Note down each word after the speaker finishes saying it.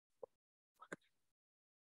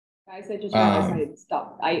Guys, I just realized Um, I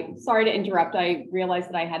stopped. Sorry to interrupt. I realized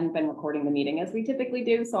that I hadn't been recording the meeting as we typically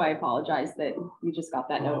do, so I apologize that you just got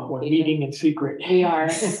that We're notification. meeting in secret. We are.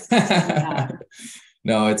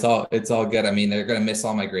 no, it's all good. I mean, they're gonna miss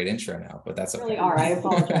all my great intro now, but that's okay. Really are. I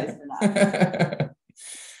apologize for that.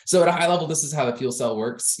 So at a high level, this is how the fuel cell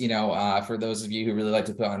works. For those of you who really like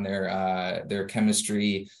to put on their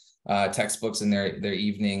chemistry textbooks in their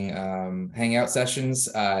evening hangout sessions,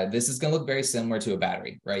 this is going to look very similar to a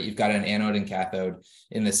battery, right? You've got an anode and cathode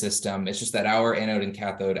in the system. It's just that our anode and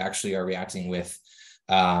cathode actually are reacting with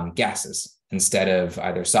gases instead of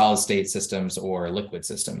either solid state systems or liquid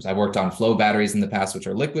systems. I've worked on flow batteries in the past, which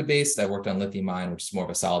are liquid based. I've worked on lithium ion, which is more of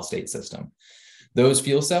a solid state system. Those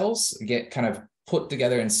fuel cells get kind of put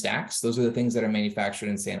together in stacks. Those are the things that are manufactured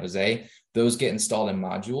in San Jose. Those get installed in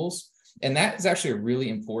modules. And that is actually a really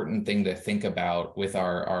important thing to think about with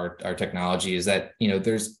our technology, is that,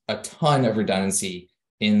 there's a ton of redundancy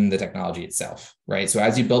in the technology itself, right? So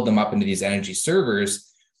as you build them up into these energy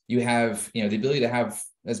servers, you have, the ability to have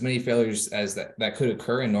as many failures as that could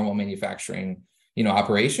occur in normal manufacturing,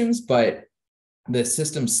 operations, but the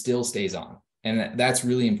system still stays on. And that's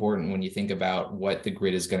really important when you think about what the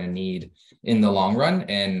grid is going to need in the long run.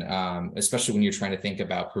 And especially when you're trying to think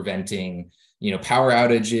about preventing, power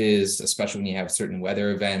outages, especially when you have certain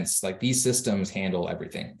weather events. Like, these systems handle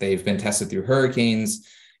everything. They've been tested through hurricanes.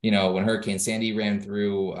 When Hurricane Sandy ran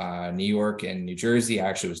through New York and New Jersey, I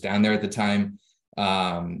actually was down there at the time.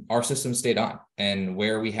 Our system stayed on, and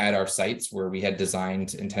where we had our sites where we had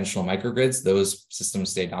designed intentional microgrids, those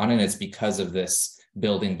systems stayed on, and it's because of this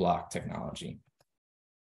building block technology.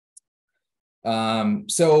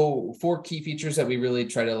 So 4 key features that we really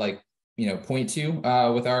try to point to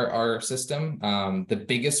with our system. The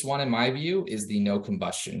biggest one in my view is the no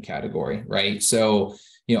combustion category, right? So,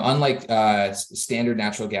 unlike standard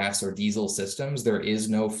natural gas or diesel systems, there is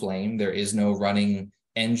no flame, there is no running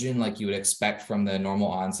engine like you would expect from the normal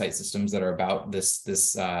on-site systems that are about this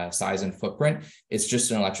size and footprint. It's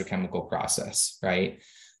just an electrochemical process, right?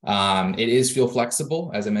 It is fuel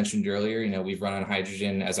flexible. As I mentioned earlier, we've run on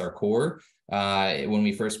hydrogen as our core when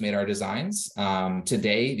we first made our designs.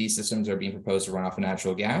 Today, these systems are being proposed to run off of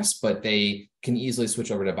natural gas, but they can easily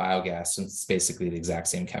switch over to biogas since it's basically the exact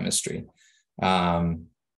same chemistry.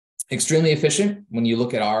 Extremely efficient when you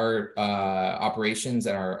look at our operations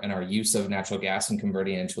and our use of natural gas and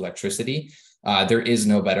converting it into electricity. There is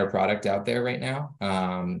no better product out there right now,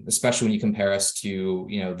 especially when you compare us to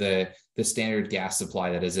the standard gas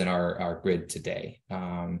supply that is in our grid today.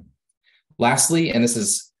 Lastly, and this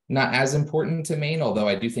is not as important to Maine, although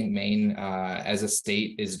I do think Maine as a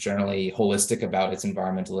state is generally holistic about its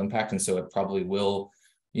environmental impact, and so it probably will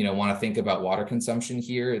want to think about water consumption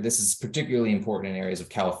here. This is particularly important in areas of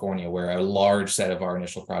California where a large set of our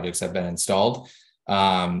initial projects have been installed.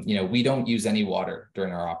 We don't use any water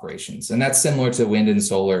during our operations, and that's similar to wind and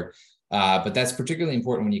solar. But that's particularly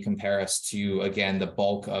important when you compare us to, again, the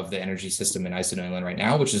bulk of the energy system in ISO New England right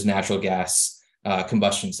now, which is natural gas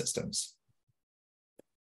combustion systems.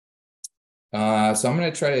 So I'm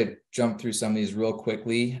going to try to jump through some of these real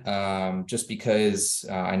quickly, just because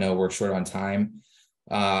I know we're short on time.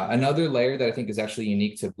 Another layer that I think is actually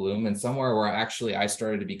unique to Bloom, and somewhere where I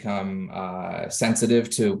started to become sensitive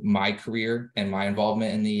to my career and my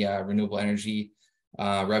involvement in the renewable energy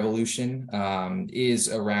revolution, is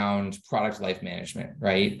around product life management,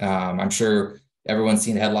 right? I'm sure everyone's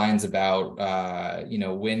seen headlines about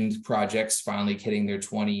wind projects finally hitting their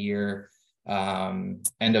 20-year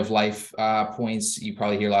end of life points. You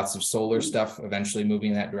probably hear lots of solar stuff eventually moving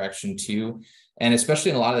in that direction too. And especially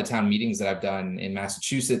in a lot of the town meetings that I've done in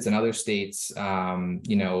Massachusetts and other states,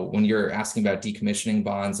 when you're asking about decommissioning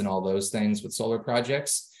bonds and all those things with solar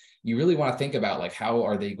projects, you really want to think about how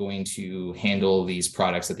are they going to handle these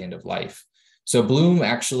products at the end of life. So Bloom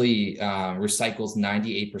actually recycles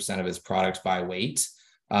 98% of its products by weight.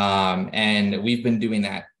 And we've been doing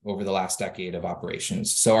that over the last decade of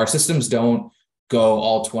operations. So our systems don't go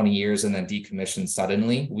all 20 years and then decommission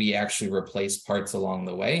suddenly. We actually replace parts along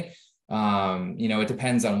the way. It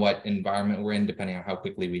depends on what environment we're in, depending on how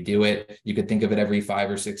quickly we do it. You could think of it every 5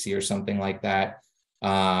 or 6 years, something like that.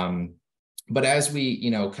 But as we,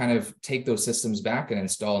 kind of take those systems back and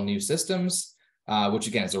install new systems, which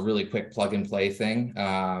again is a really quick plug and play thing,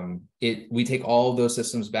 we take all of those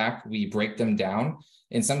systems back, we break them down.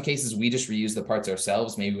 In some cases, we just reuse the parts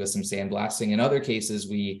ourselves, maybe with some sandblasting. In other cases,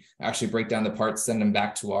 we actually break down the parts, send them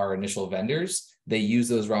back to our initial vendors. They use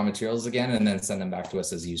those raw materials again, and then send them back to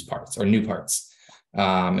us as used parts or new parts.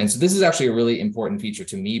 And so this is actually a really important feature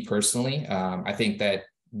to me personally. I think that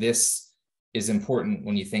this is important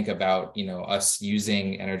when you think about, us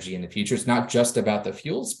using energy in the future. It's not just about the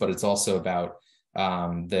fuels, but it's also about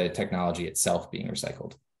the technology itself being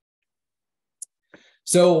recycled.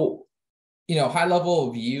 So, high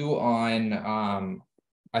level view on,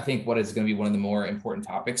 I think what is going to be one of the more important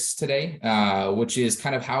topics today, which is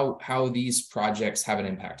kind of how these projects have an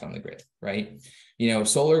impact on the grid, right?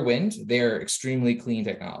 Solar, wind, they're extremely clean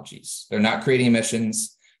technologies. They're not creating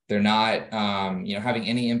emissions. They're not, having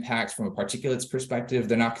any impact from a particulates perspective.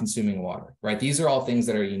 They're not consuming water, right? These are all things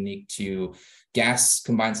that are unique to gas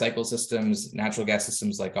combined cycle systems, natural gas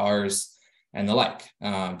systems like ours, and the like.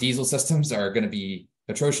 Diesel systems are going to be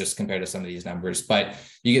atrocious compared to some of these numbers, but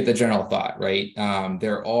you get the general thought, right?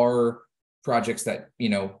 There are projects that,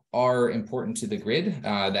 are important to the grid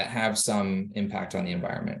that have some impact on the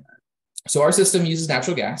environment. So our system uses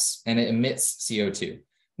natural gas and it emits CO2.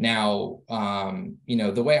 Now,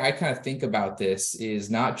 the way I kind of think about this is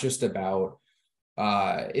not just about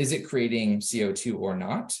is it creating CO2 or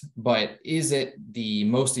not, but is it the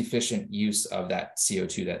most efficient use of that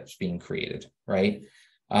CO2 that's being created, right?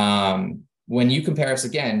 When you compare us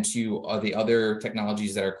again to the other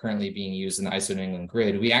technologies that are currently being used in the ISO New England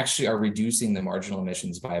grid, we actually are reducing the marginal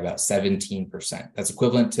emissions by about 17%. That's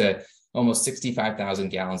equivalent to almost 65,000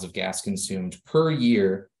 gallons of gas consumed per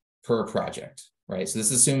year per project, right? So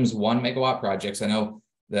this assumes 1 megawatt projects. I know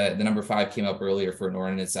the number 5 came up earlier for an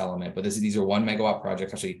ordinance element, but these are 1 megawatt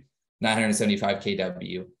projects, actually 975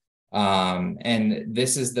 kW. And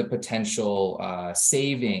this is the potential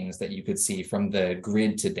savings that you could see from the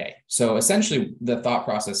grid today. So essentially the thought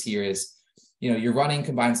process here is, you're running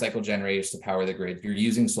combined cycle generators to power the grid. You're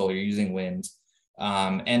using solar, you're using wind.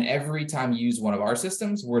 And every time you use one of our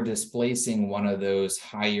systems, we're displacing one of those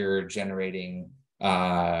higher generating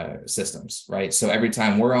systems, right? So every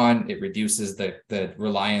time we're on, it reduces the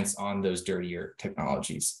reliance on those dirtier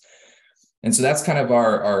technologies. And so that's kind of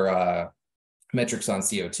our metrics on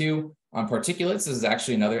CO2. On particulates, this is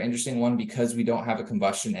actually another interesting one because we don't have a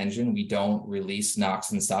combustion engine. We don't release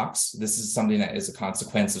NOx and SOx. This is something that is a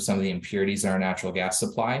consequence of some of the impurities in our natural gas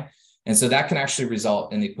supply. And so that can actually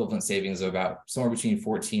result in the equivalent savings of about somewhere between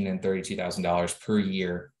 $14,000 and $32,000 per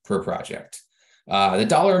year per project. The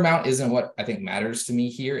dollar amount isn't what I think matters to me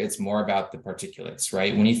here. It's more about the particulates,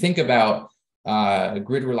 right? When you think about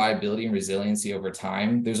grid reliability and resiliency over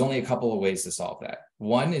time, there's only a couple of ways to solve that.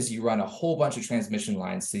 One is you run a whole bunch of transmission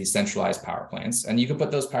lines to these centralized power plants, and you can put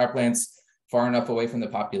those power plants far enough away from the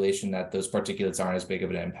population that those particulates aren't as big of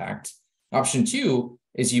an impact. Option 2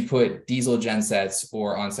 is you put diesel gensets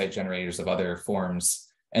or on-site generators of other forms,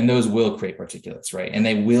 and those will create particulates, right? And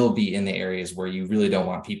they will be in the areas where you really don't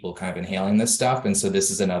want people kind of inhaling this stuff. And so this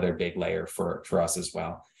is another big layer for us as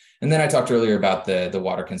well. And then I talked earlier about the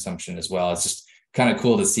water consumption as well. It's just kind of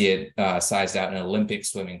cool to see it sized out in Olympic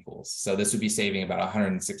swimming pools. So this would be saving about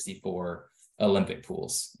 164 Olympic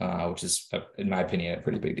pools, which is, in my opinion, a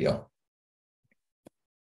pretty big deal.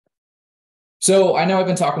 So I know I've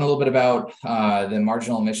been talking a little bit about the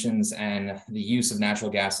marginal emissions and the use of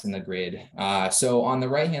natural gas in the grid. So on the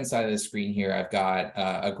right-hand side of the screen here, I've got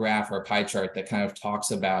a graph or a pie chart that kind of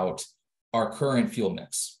talks about our current fuel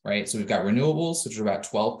mix, right? So we've got renewables, which are about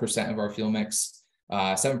 12% of our fuel mix,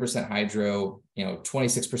 7% hydro,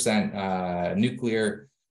 26% nuclear.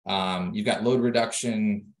 You've got load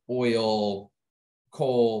reduction, oil,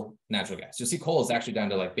 coal, natural gas. You'll see coal is actually down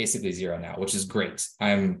to like basically zero now, which is great.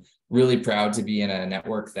 I'm really proud to be in a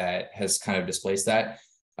network that has kind of displaced that.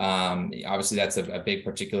 Obviously, that's a big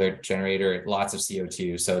particulate generator, lots of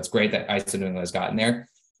CO2. So it's great that ISO New England has gotten there,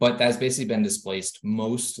 but that's basically been displaced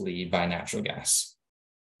mostly by natural gas.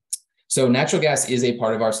 So natural gas is a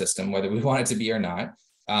part of our system, whether we want it to be or not.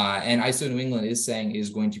 And ISO New England is saying is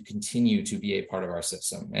going to continue to be a part of our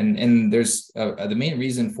system. And there's the main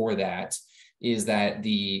reason for that is that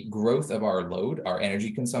the growth of our load, our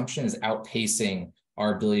energy consumption, is outpacing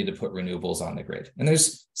our ability to put renewables on the grid. And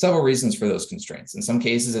there's several reasons for those constraints. In some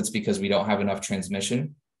cases, it's because we don't have enough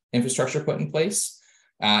transmission infrastructure put in place.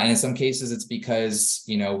 And in some cases, it's because,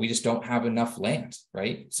 we just don't have enough land,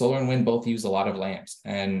 right? Solar and wind both use a lot of land.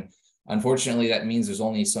 And unfortunately, that means there's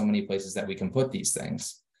only so many places that we can put these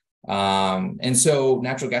things. And so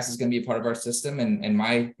natural gas is going to be a part of our system. And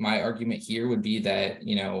my argument here would be that,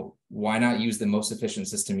 why not use the most efficient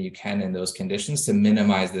system you can in those conditions to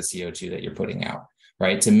minimize the CO2 that you're putting out,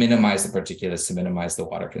 right? To minimize the particulates, to minimize the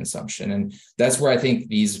water consumption. And that's where I think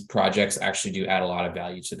these projects actually do add a lot of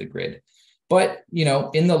value to the grid. But,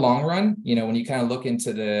 in the long run, when you kind of look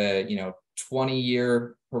into the,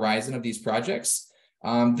 20-year horizon of these projects,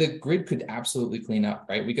 the grid could absolutely clean up,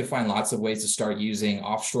 right? We could find lots of ways to start using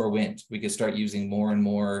offshore wind. We could start using more and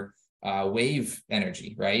more wave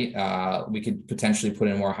energy, right? We could potentially put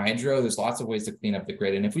in more hydro. There's lots of ways to clean up the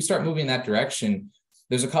grid. And if we start moving in that direction,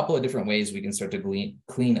 there's a couple of different ways we can start to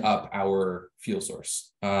clean up our fuel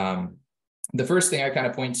source. The first thing I kind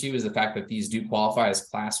of point to is the fact that these do qualify as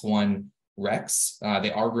Class 1 RECs.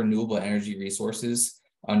 They are renewable energy resources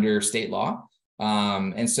under state law.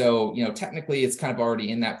 And so, technically it's kind of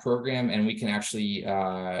already in that program, and we can actually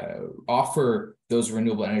offer those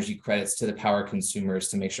renewable energy credits to the power consumers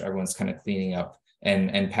to make sure everyone's kind of cleaning up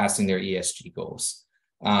and passing their ESG goals.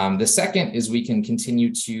 The second is we can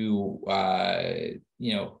continue to,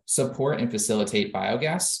 support and facilitate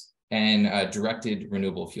biogas and directed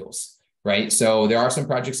renewable fuels, right? So there are some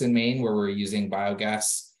projects in Maine where we're using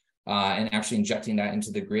biogas and actually injecting that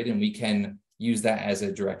into the grid, and we can use that as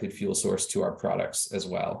a directed fuel source to our products as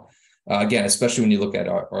well. Again, especially when you look at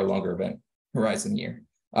our longer event horizon year.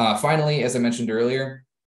 Finally, as I mentioned earlier,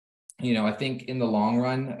 I think in the long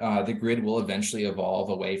run, the grid will eventually evolve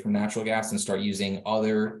away from natural gas and start using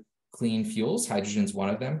other clean fuels. Hydrogen's one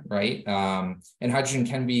of them, right? And hydrogen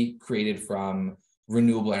can be created from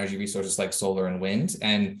renewable energy resources like solar and wind,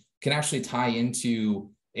 and can actually tie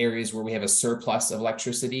into areas where we have a surplus of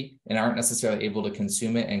electricity and aren't necessarily able to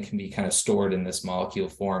consume it, and can be kind of stored in this molecule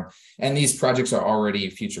form. And these projects are already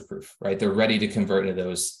future-proof, right? They're ready to convert to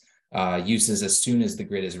those uses as soon as the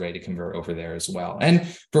grid is ready to convert over there as well. And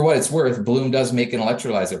for what it's worth, Bloom does make an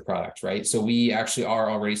electrolyzer product, right? So we actually are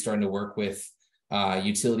already starting to work with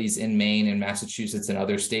utilities in Maine and Massachusetts and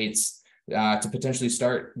other states to potentially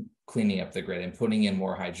start cleaning up the grid and putting in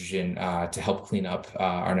more hydrogen to help clean up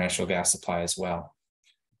our natural gas supply as well.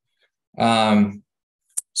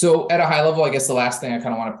 So at a high level, I guess the last thing I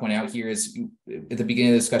kind of want to point out here is at the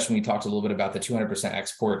beginning of the discussion, we talked a little bit about the 200%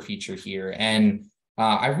 export feature here. And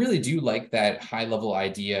I really do like that high level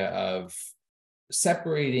idea of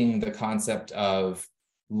separating the concept of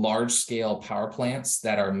large scale power plants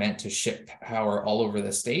that are meant to ship power all over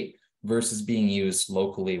the state versus being used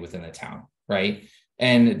locally within the town, right?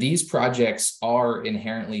 And these projects are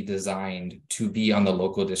inherently designed to be on the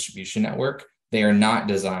local distribution network. They are not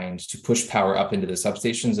designed to push power up into the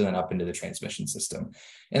substations and then up into the transmission system.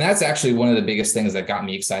 And that's actually one of the biggest things that got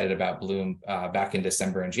me excited about Bloom back in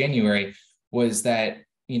December and January, was that,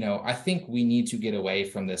 I think we need to get away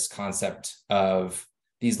from this concept of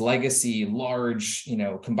these legacy large,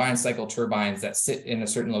 combined cycle turbines that sit in a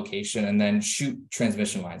certain location and then shoot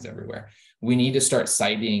transmission lines everywhere. We need to start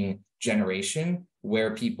siting generation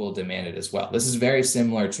where people demand it as well. This is very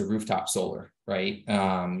similar to rooftop solar, right?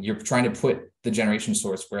 You're trying to put the generation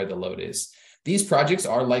source where the load is. These projects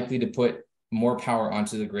are likely to put more power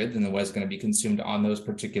onto the grid than what is going to be consumed on those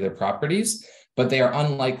particular properties, but they are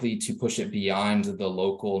unlikely to push it beyond the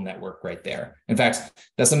local network right there. In fact,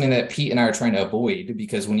 that's something that Pete and I are trying to avoid,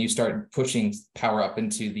 because when you start pushing power up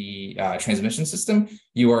into the transmission system,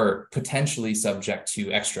 you are potentially subject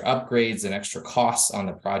to extra upgrades and extra costs on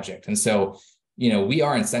the project. And so, we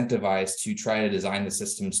are incentivized to try to design the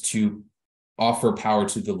systems to offer power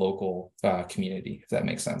to the local community, if that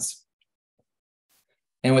makes sense.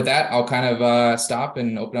 And with that, I'll kind of stop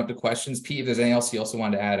and open up to questions. Pete, if there's anything else you also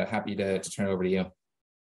wanted to add, I'm happy to turn it over to you.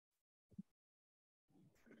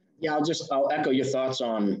 Yeah, I'll echo your thoughts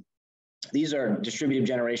on, these are distributed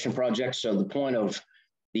generation projects. So the point of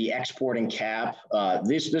the exporting cap,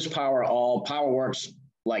 this power works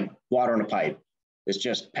like water in a pipe. It's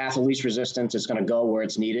just path of least resistance. It's going to go where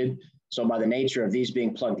it's needed. So by the nature of these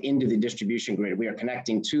being plugged into the distribution grid, we are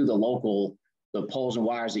connecting to the poles and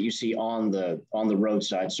wires that you see on the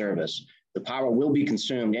roadside service. The power will be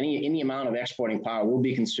consumed. Any amount of exporting power will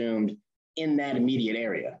be consumed in that immediate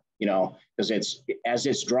area, because as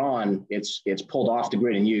it's drawn, it's pulled off the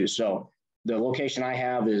grid and used. So the location I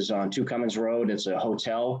have is on 2 Cummins Road. It's a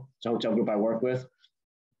hotel. It's a hotel group I work with.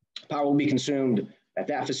 Power will be consumed at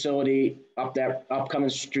that facility, up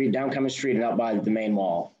Cummins Street, down Cummins Street, and out by the main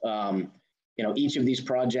mall. Each of these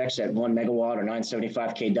projects at 1 megawatt or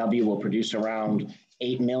 975 kW will produce around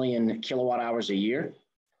 8 million kilowatt hours a year.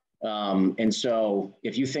 And so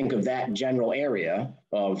if you think of that general area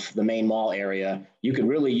of the main mall area, you could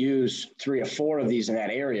really use 3 or 4 of these in that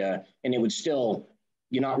area, and it would still,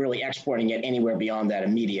 you're not really exporting it anywhere beyond that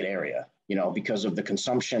immediate area, because of the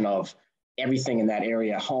consumption of everything in that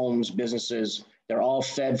area, homes, businesses, they're all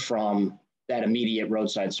fed from that immediate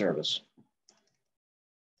roadside service.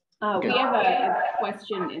 We have a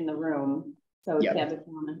question in the room. So yep. Deb, if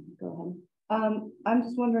you want to go ahead. I'm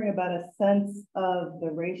just wondering about a sense of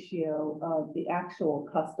the ratio of the actual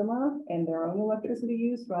customer and their own electricity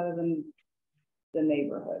use rather than the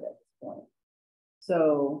neighborhood at this point.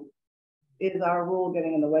 So is our rule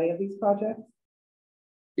getting in the way of these projects?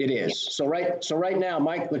 It is. So right now,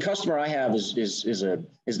 the customer I have is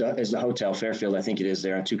the hotel Fairfield. I think it is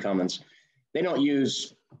there on Two Commons. They don't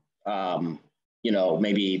use,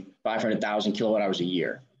 maybe 500,000 kilowatt hours a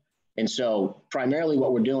year. And so primarily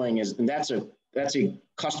what we're doing is, and that's a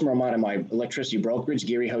customer of mine in my electricity brokerage,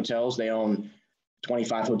 Geary Hotels. They own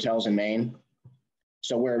 25 hotels in Maine.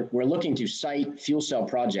 So we're looking to site fuel cell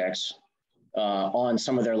projects on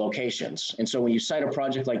some of their locations. And so when you site a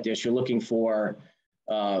project like this, you're looking for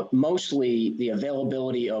mostly the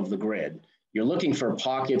availability of the grid. You're looking for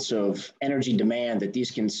pockets of energy demand that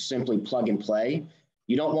these can simply plug and play.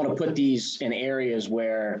 You don't want to put these in areas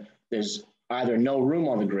where there's either no room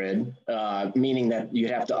on the grid, meaning that you'd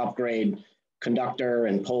have to upgrade conductor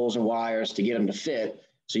and poles and wires to get them to fit.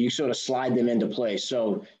 So you sort of slide them into place.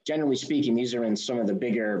 So generally speaking, these are in some of the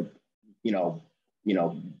bigger,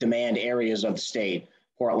 demand areas of the state: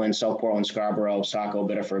 Portland, South Portland, Scarborough, Saco,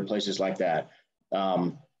 Biddeford, places like that.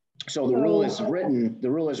 So the rule is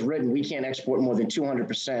written, we can't export more than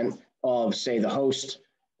 200% of, say, the host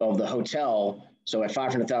of the hotel. So at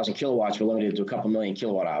 500,000 kilowatts, we're limited to a couple million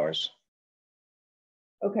kilowatt hours.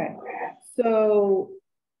 Okay, so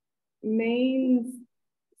Maine's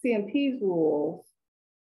CMP's rules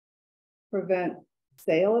prevent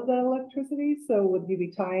sale of that electricity. So would you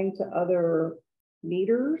be tying to other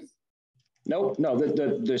meters? No,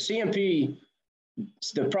 the CMP,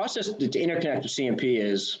 the process to interconnect with CMP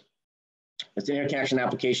is, it's an interconnection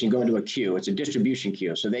application, you go into a queue. It's a distribution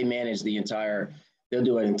queue. So they manage they'll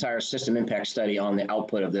do an entire system impact study on the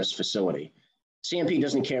output of this facility. CMP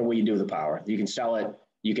doesn't care what you do with the power. You can sell it.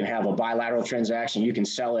 You can have a bilateral transaction. You can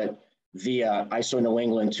sell it via ISO New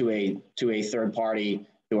England to a third party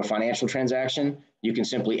through a financial transaction. You can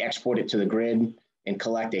simply export it to the grid and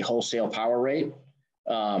collect a wholesale power rate.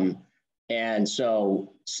 And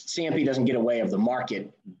so CMP doesn't get away of the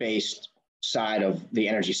market-based side of the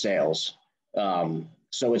energy sales.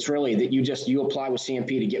 So it's really that you apply with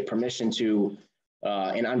CMP to get permission to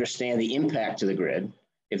and understand the impact to the grid.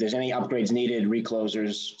 If there's any upgrades needed,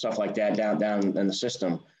 reclosers, stuff like that down in the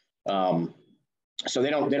system. So they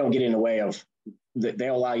don't get in the way of,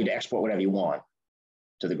 they'll allow you to export whatever you want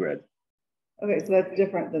to the grid. Okay, so that's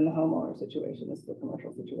different than the homeowner situation. This is a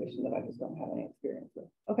commercial situation that I just don't have any experience with.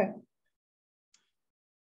 Okay.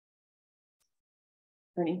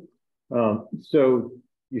 Ernie? So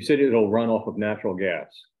you said it'll run off of natural gas.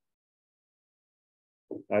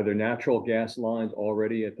 Are there natural gas lines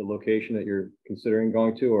already at the location that you're considering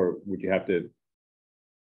going to, or would you have to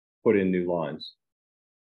put in new lines?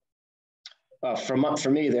 For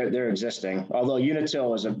me, they're existing. Although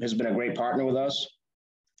Unitil has been a great partner with us.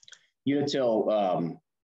 Unitil,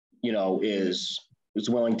 is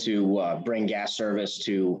willing to bring gas service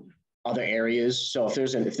to other areas. So if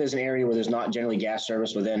there's an area where there's not generally gas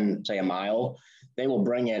service within, say, a mile, they will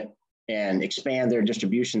bring it and expand their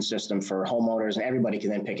distribution system for homeowners, and everybody can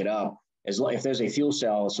then pick it up. If there's a fuel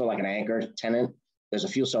cell, sort of like an anchor tenant, there's a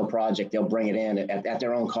fuel cell project, they'll bring it in at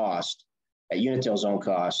their own cost, at Unitil's own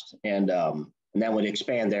cost, and that would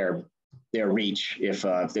expand their reach if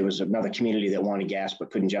there was another community that wanted gas but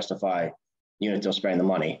couldn't justify Unitil spending the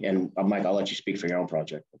money. And Mike, I'll let you speak for your own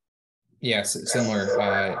project. Yes,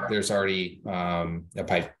 similar. There's already a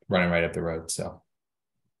pipe running right up the road. So,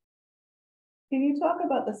 can you talk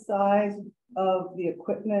about the size of the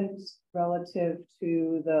equipment relative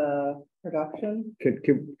to the production?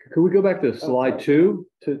 Can we go back to slide 2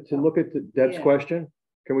 to look at Deb's question?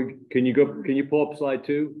 Can you pull up slide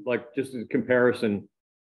 2, like just a comparison?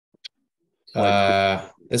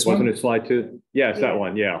 This wasn't one? it slide 2? Yes, that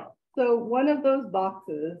one. Yeah. So one of those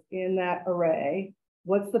boxes in that array,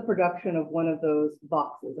 what's the production of one of those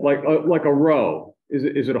boxes? Like a row.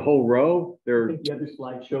 Is it a whole row? I think the other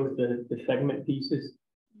slide shows the segment pieces.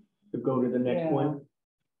 To go to the next one.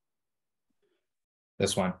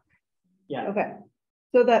 This one. Yeah. Okay.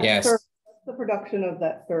 So that Yes. server, what's the production of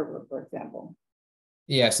that server, for example?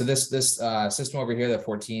 Yeah, so this system over here, the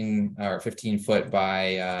 14 or 15 foot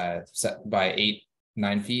by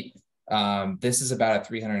 9 feet. This is about a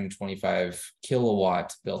 325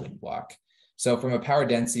 kilowatt building block. So from a power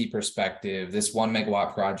density perspective, this 1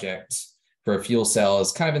 megawatt project for a fuel cell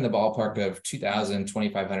is kind of in the ballpark of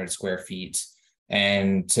 2,500 square feet.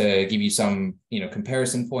 And to give you some,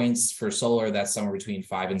 comparison points for solar, that's somewhere between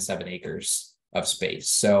 5 and 7 acres of space.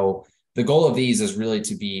 So the goal of these is really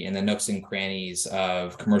to be in the nooks and crannies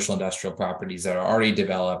of commercial industrial properties that are already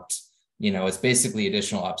developed. It's basically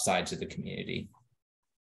additional upside to the community.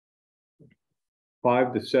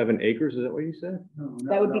 5 to 7 acres, is that what you said?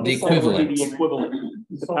 That would be the equivalent. The equivalent.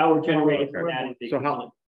 The power generated for that is the So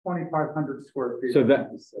equivalent. 2,500 square feet. So that,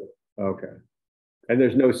 okay. And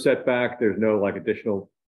there's no setback, there's no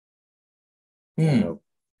additional Hmm. know?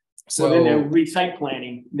 So Well, then the resite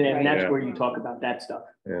planning, then Right. that's Yeah. where you talk about that stuff.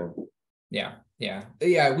 Yeah.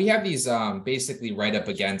 yeah, we have these basically right up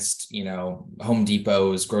against, you know, Home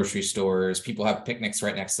Depots, grocery stores. People have picnics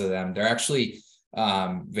right next to them. They're actually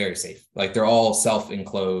very safe. Like they're all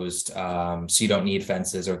self-enclosed, so you don't need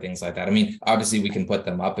fences or things like that. I mean, obviously we can put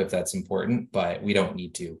them up if that's important, but we don't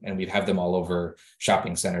need to. And we have them all over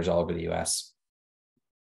shopping centers all over the US.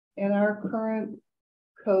 And our current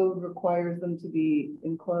code requires them to be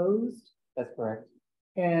enclosed. That's correct.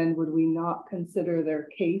 And would we not consider their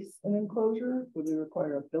case an enclosure? Would we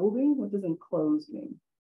require a building? What does enclosed mean?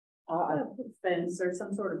 A fence or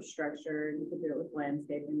some sort of structure, you could do it with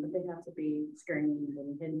landscaping, but they have to be screened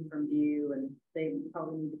and hidden from view, and they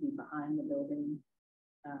probably need to be behind the building.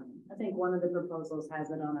 I think one of the proposals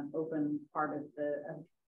has it on an open part of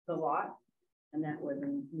the lot, and that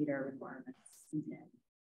wouldn't meet our requirements.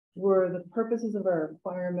 Were the purposes of our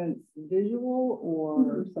requirements visual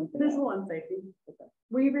or something else? Visual and safety.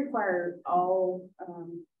 We require all,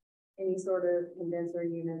 any sort of condenser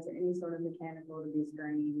units or any sort of mechanical to be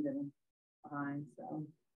screened and behind, so.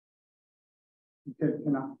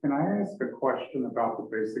 Can I ask a question about the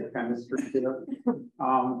basic chemistry here?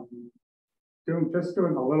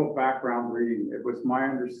 Doing a little background reading, it was my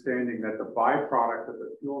understanding that the byproduct of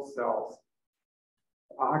the fuel cells,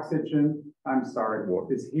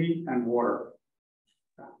 is heat and water.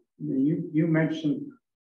 You mentioned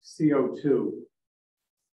CO2.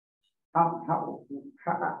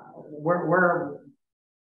 Where?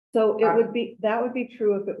 So it would be, that would be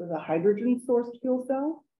true if it was a hydrogen sourced fuel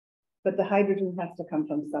cell, but the hydrogen has to come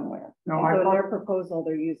from somewhere. No, And I so in thought- their proposal,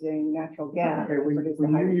 they're using natural gas. Okay, to produce the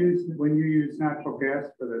when hydrogen. you use natural gas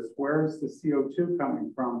for this, where is the CO2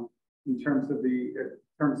 coming from in terms of a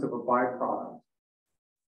byproduct?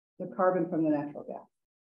 The carbon from the natural gas.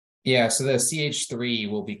 Yeah, so the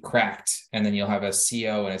CH3 will be cracked, and then you'll have a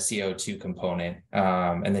CO and a CO2 component,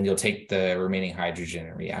 and then you'll take the remaining hydrogen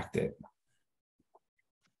and react it.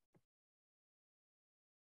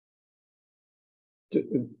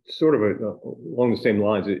 Sort of along the same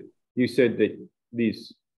lines, you said that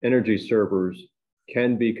these energy servers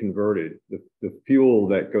can be converted, the fuel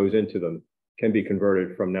that goes into them can be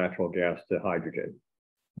converted from natural gas to hydrogen.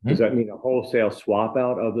 Does that mean a wholesale swap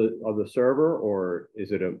out of the server, or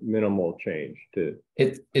is it a minimal change to?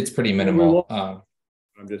 It's pretty minimal. I'm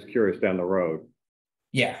just curious down the road.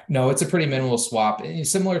 Yeah, no, it's a pretty minimal swap.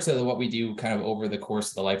 Similar to what we do kind of over the course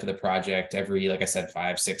of the life of the project, every, like I said,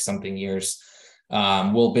 5, 6 something years.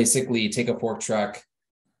 We'll basically take a fork truck,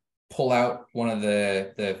 pull out one of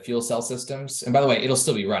the fuel cell systems. And by the way, it'll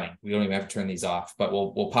still be running. We don't even have to turn these off, but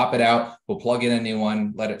we'll pop it out, we'll plug in a new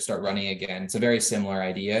one, let it start running again. It's a very similar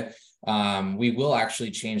idea. We will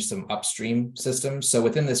actually change some upstream systems. So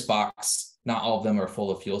within this box, not all of them are full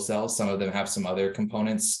of fuel cells. Some of them have some other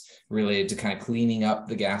components related to kind of cleaning up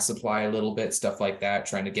the gas supply a little bit, stuff like that,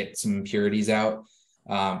 trying to get some impurities out.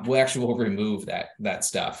 We'll remove that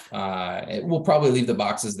stuff. We'll probably leave the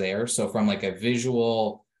boxes there. So from like a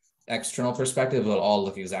visual external perspective, it'll all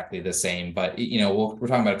look exactly the same, but you know, we're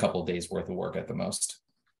talking about a couple of days worth of work at the most.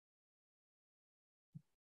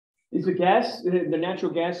 Is the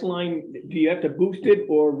natural gas line, do you have to boost it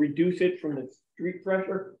or reduce it from the street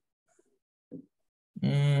pressure?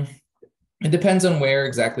 It depends on where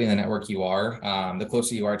exactly in the network you are. The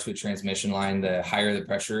closer you are to a transmission line, the higher the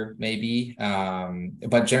pressure may be.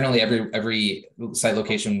 But generally, every site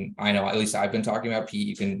location I know, at least I've been talking about,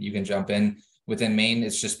 Pete, you can jump in. Within Maine,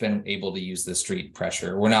 it's just been able to use the street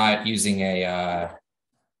pressure. We're not using a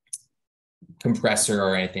compressor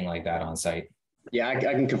or anything like that on site. Yeah, I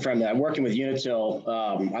can confirm that. I'm working with Unitil.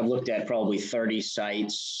 I've looked at probably 30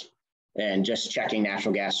 sites and just checking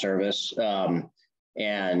natural gas service.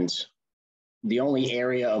 And the only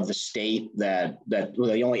area of the state the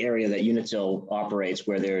only area that Unitil operates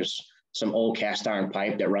where there's some old cast iron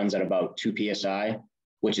pipe that runs at about 2 PSI,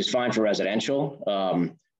 which is fine for residential.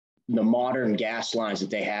 The modern gas lines that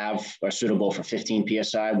they have are suitable for 15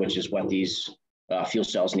 PSI, which is what these fuel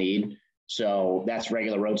cells need. So that's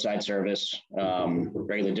regular roadside service,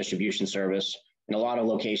 regular distribution service. In a lot of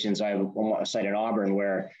locations, I have a site in Auburn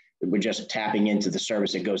where we're just tapping into the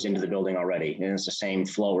service that goes into the building already. And it's the same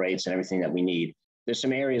flow rates and everything that we need. There's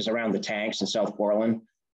some areas around the tanks in South Portland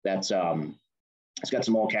that's it's got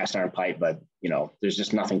some old cast iron pipe, but you know, there's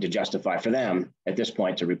just nothing to justify for them at this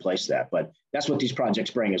point to replace that. But that's what these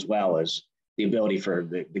projects bring as well, as the ability for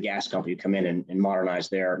the gas company to come in and modernize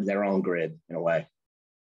their own grid in a way.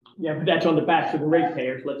 Yeah, but that's on the backs of the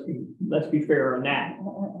ratepayers. Let's be fair on that.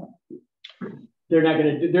 They're not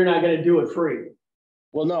gonna do it free.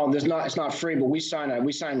 Well, no, it's not free, but we signed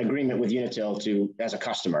an agreement with Unitil as a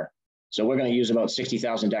customer. So we're going to use about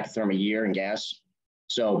 60,000 decatherm a year in gas.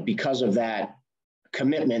 So because of that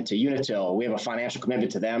commitment to Unitil, we have a financial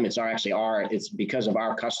commitment to them. It's because of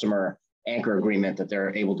our customer anchor agreement that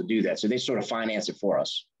they're able to do that. So they sort of finance it for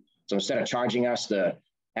us. So instead of charging us the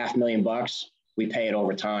 $500,000, we pay it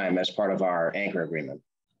over time as part of our anchor agreement.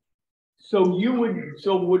 So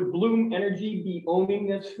would Bloom Energy be owning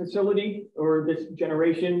this facility or this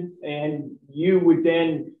generation, and you would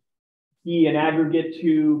then be an aggregate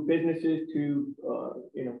to businesses to,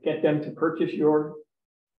 get them to purchase your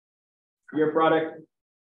product,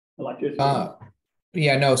 electricity?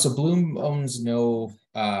 Yeah, no. So Bloom owns no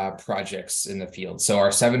projects in the field. So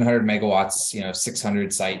our 700 megawatts,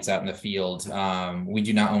 600 sites out in the field, we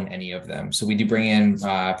do not own any of them. So we do bring in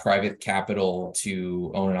private capital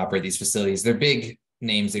to own and operate these facilities. They're big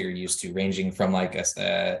names that you're used to, ranging from like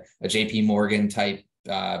a JP Morgan type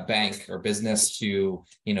bank or business to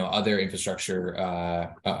other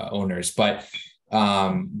infrastructure owners. But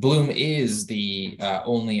Bloom is the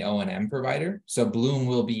only O&M provider. So Bloom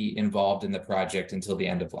will be involved in the project until the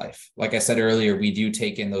end of life. Like I said earlier, we do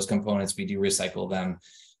take in those components, we do recycle them.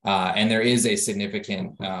 And there is a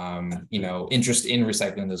significant, interest in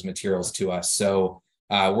recycling those materials to us. So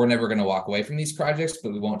we're never going to walk away from these projects,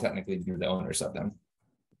 but we won't technically be the owners of them.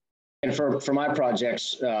 And for my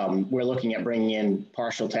projects, we're looking at bringing in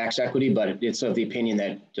partial tax equity, but it's of the opinion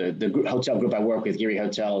that the hotel group I work with, Geary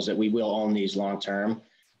Hotels, that we will own these long term.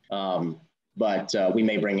 But we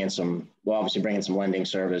may we'll obviously bring in some lending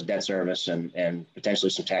service, debt service, and potentially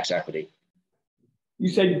some tax equity. You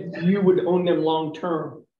said you would own them long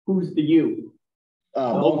term. Who's the you?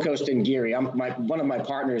 Gold Coast and Geary. One of my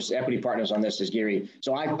partners, equity partners on this is Geary.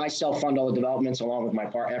 So I self-fund all the developments along with my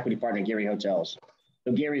equity partner, Geary Hotels.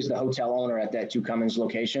 So Geary is the hotel owner at that Two Cummins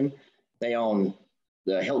location. They own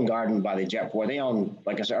the Hilton Garden by the Jetport. They own,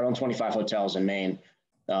 like I said, 25 hotels in Maine.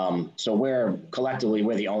 So we're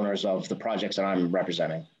the owners of the projects that I'm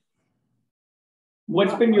representing.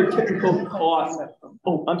 What's been your typical cost?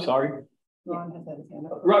 Oh, I'm sorry. Ron has had his hand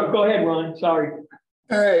up. Go ahead, Ron. Sorry.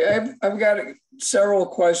 All right, I've got several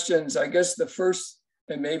questions. I guess the first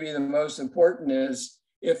and maybe the most important is,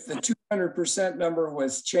 if the 200% number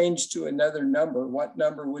was changed to another number, what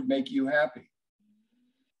number would make you happy?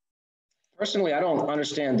 Personally, I don't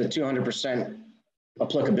understand the 200%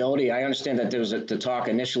 applicability. I understand that there was the talk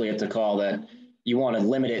initially at the call that you want to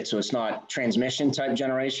limit it so it's not transmission type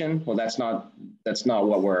generation. Well, that's not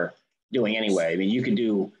what we're doing anyway.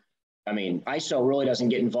 I mean, ISO really doesn't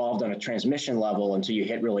get involved on a transmission level until you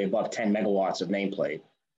hit really above 10 megawatts of nameplate.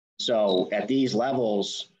 So at these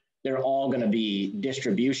levels, they're all going to be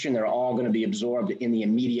distribution. They're all going to be absorbed in the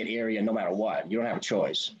immediate area, no matter what. You don't have a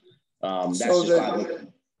choice. So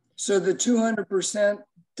the 200%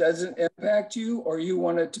 doesn't impact you, or you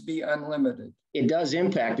want it to be unlimited? It does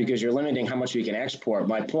impact because you're limiting how much we can export.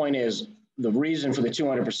 My point is the reason for the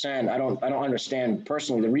 200%. I don't understand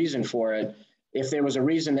personally the reason for it. If there was a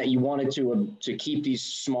reason that you wanted to keep these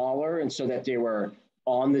smaller and so that they were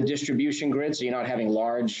on the distribution grid, so you're not having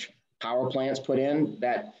large power plants put in,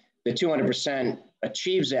 that the 200%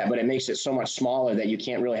 achieves that, but it makes it so much smaller that you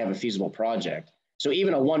can't really have a feasible project. So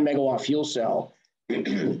even a 1 megawatt fuel cell,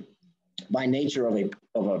 by nature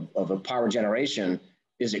of a power generation,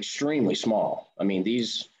 is extremely small. I mean,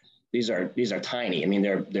 these are tiny. I mean,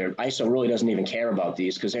 they're ISO really doesn't even care about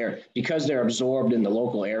these because they're absorbed in the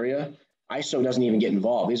local area. ISO doesn't even get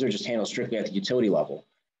involved. These are just handled strictly at the utility level.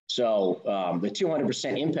 So the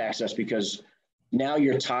 200% impacts us because now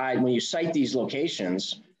you're tied. When you site these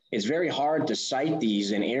locations, it's very hard to site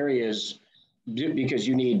these in areas because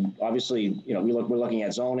you need, obviously, we're looking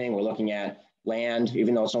at zoning, we're looking at land,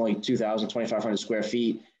 even though it's only 2,500 square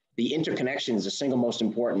feet. The interconnection is the single most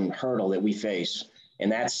important hurdle that we face. And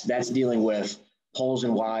that's dealing with poles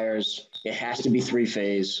and wires. It has to be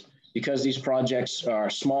three-phase. Because these projects are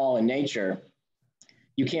small in nature,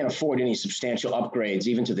 you can't afford any substantial upgrades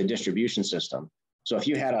even to the distribution system. So if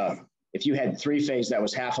you had three-phase that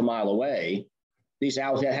was half a mile away, these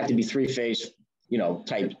have to be three-phase,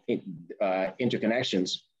 type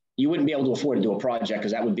interconnections. You wouldn't be able to afford to do a project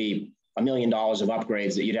because that would be $1 million of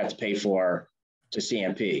upgrades that you'd have to pay for to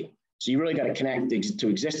CMP. So you really got to connect to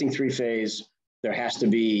existing three-phase. There has to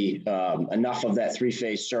be enough of that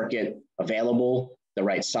three-phase circuit available, the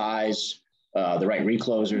right size, the right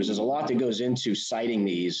reclosers. There's a lot that goes into siting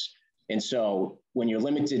these. And so when you're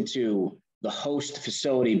limited to the host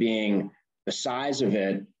facility being the size of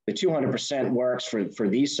it, the 200% works for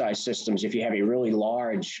these size systems if you have a really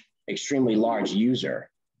large, extremely large user.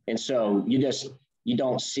 And so you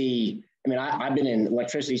don't see, I've been in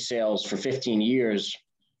electricity sales for 15 years.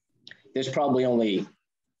 There's probably only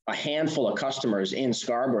a handful of customers in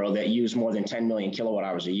Scarborough that use more than 10 million kilowatt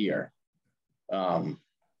hours a year.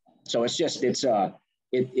 So it's just, it's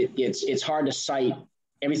hard to cite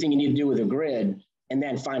everything you need to do with a grid and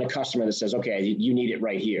then find a customer that says, okay, you need it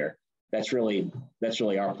right here. That's really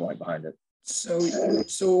our point behind it. So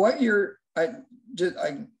what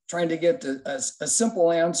I'm trying to get to a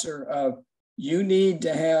simple answer of, you need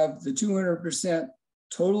to have the 200%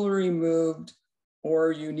 totally removed,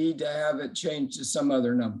 or you need to have it changed to some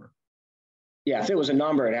other number. Yeah, if it was a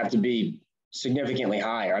number, it'd have to be significantly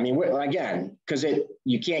higher. I mean, again, because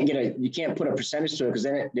you can't put a percentage to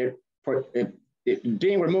it, because then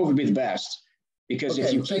being removed would be the best. Because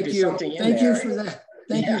if you keep something in there. Thank you for that.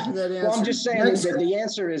 Thank you for that answer. Well, I'm just saying that the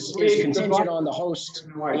answer is contingent on the host.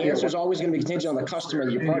 The answer is always going to be contingent on the customer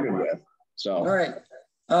that you partnered with. So. All right.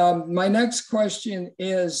 My next question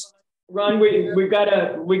is, Ron, we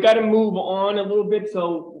gotta move on a little bit.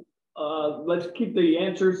 So let's keep the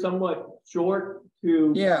answer somewhat short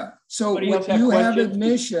to. Yeah. So when you have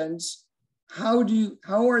admissions, how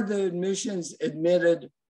are the admissions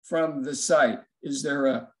admitted from the site? Is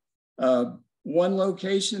there a one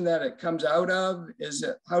location that it comes out of?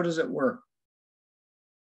 How does it work?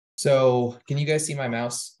 So can you guys see my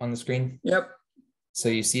mouse on the screen? Yep. So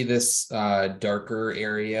you see this darker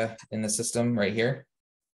area in the system right here?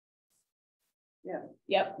 Yeah.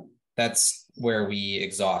 Yep. That's where we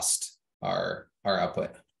exhaust our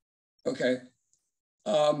output. Okay.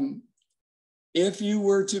 If you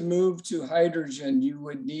were to move to hydrogen, you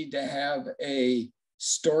would need to have a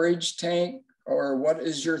storage tank, or what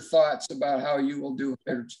is your thoughts about how you will do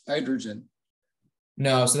hydrogen?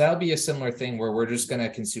 No, so that'll be a similar thing where we're just going to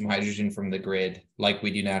consume hydrogen from the grid like we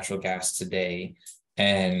do natural gas today.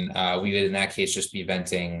 And we would in that case just be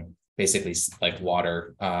venting basically like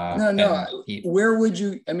water. Where would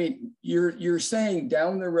you, I mean, you're saying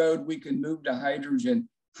down the road we can move to hydrogen.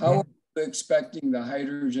 How are you expecting the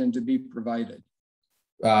hydrogen to be provided?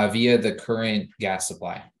 Via the current gas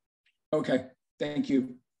supply. Okay, thank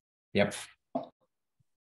you. Yep.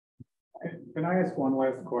 Can I ask one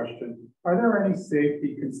last question? Are there any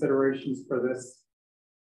safety considerations for this?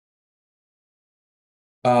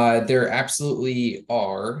 There absolutely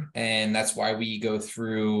are, and that's why we go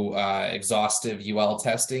through exhaustive UL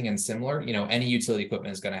testing and similar. You know, any utility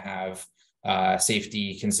equipment is going to have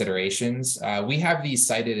safety considerations. We have these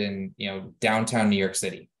cited in downtown New York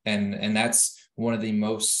City, and that's one of the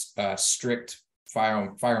most strict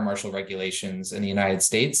fire marshal regulations in the United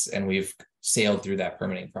States, and we've sailed through that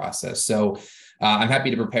permitting process. So I'm happy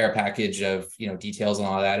to prepare a package of details on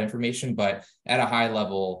all that information, but at a high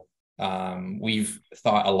level, we've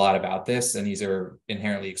thought a lot about this, and these are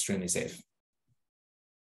inherently extremely safe.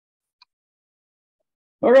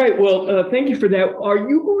 All right, well, thank you for that. Are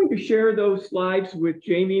you going to share those slides with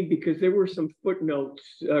Jamie? Because there were some footnotes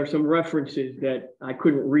or some references that I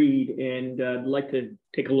couldn't read, and I'd like to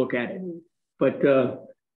take a look at it. But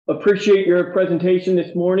appreciate your presentation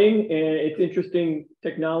this morning, and it's interesting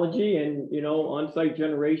technology, and on-site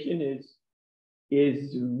generation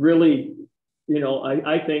is really,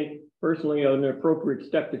 I think personally an appropriate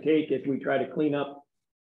step to take as we try to clean up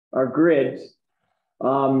our grids.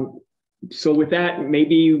 So with that,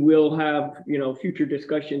 maybe we'll have future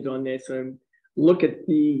discussions on this and look at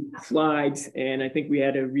the slides, and I think we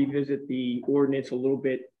had to revisit the ordinance a little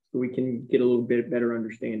bit so we can get a little bit better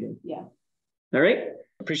understanding. Yeah. All right.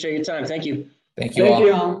 Appreciate your time. Thank you. Thank you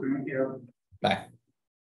all. Thank you. Bye.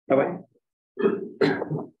 Bye-bye.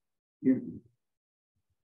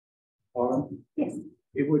 Yes.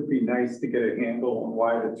 It would be nice to get a handle on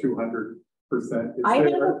why the 200% is I have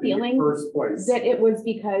there a feeling in the first place. that it was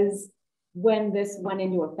because when this went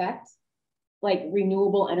into effect, like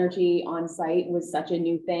renewable energy on site was such a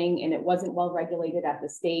new thing, and it wasn't well regulated at the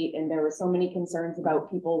state, and there were so many concerns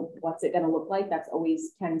about people, what's it going to look like? That's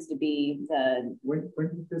always tends to be the. When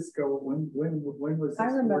did this go? When was this? I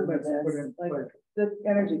remember ordinance put in this, like place? the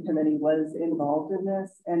energy committee was involved in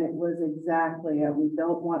this, and it was exactly, we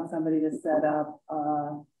don't want somebody to set up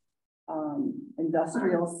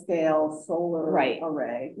industrial scale solar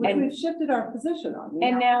array, which we've shifted our position on.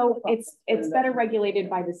 And now it's better regulated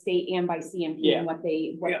by the state and by CMP and what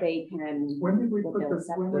they can. When did we put this?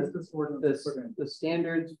 When was this ordinance put in? The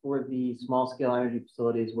standards for the small scale energy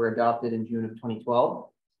facilities were adopted in June of 2012.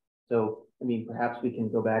 So, I mean, perhaps we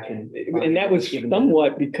can go back and that was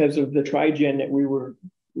somewhat because of the trigen that we were.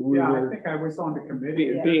 I think I was on the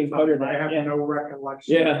committee. Being part of that. I have no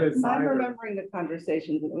recollection of this. I'm remembering the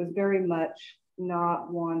conversations. It was very much not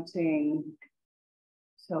wanting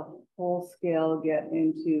to full scale get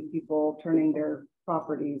into people turning their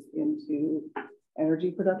properties into energy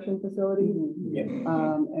energy production facilities.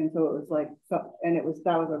 And so it was like, that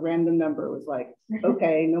was a random number. It was like,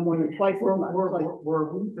 okay, no more than twice as much.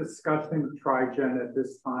 Were we discussing Trigen at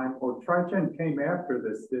this time, or Trigen came after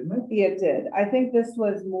this, didn't it? Yeah, it did. I think this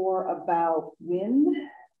was more about wind.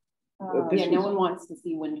 Yeah, no one wants to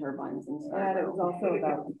see wind turbines and stuff. And it was also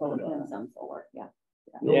about and some solar, yeah.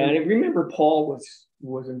 Yeah, and I remember Paul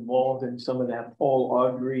was involved in some of that, Paul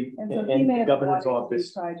Audrey And and so he may the have governor's wanted to do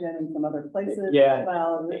office, Trigen in some other places. Yeah. As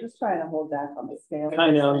well, we're just trying to hold back on the scale.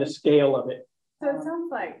 kind of on the scale of it. So it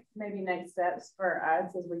sounds like maybe next steps for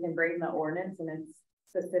us is we can bring the ordinance and its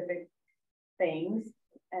specific things.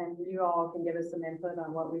 And you all can give us some input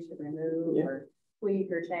on what we should remove or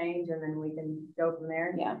tweak or change, and then we can go from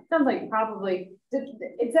there. Yeah. Sounds like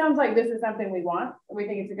it sounds like this is something we want. We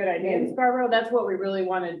think it's a good idea in Scarborough. That's what we really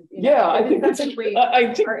wanted. Yeah, I think that's something we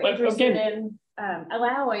I think, are interested again, in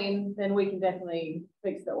allowing, then we can definitely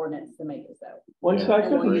fix the ordinance to make it so. one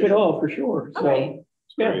size doesn't fit all for sure. So, Okay.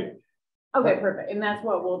 yeah. Okay, perfect. And that's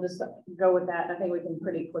what we'll just go with that. I think we can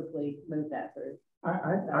pretty quickly move that through.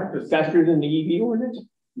 I just Faster than the EV ordinance?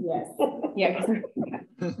 Yes. Yeah.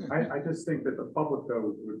 I just think that the public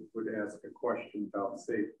though would ask a question about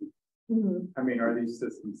safety. Mhm. I mean, are these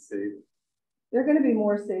systems safe? They're going to be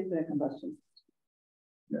more safe than a combustion,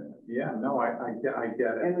 Yeah, no, I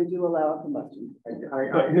get it. and we do allow a combustion.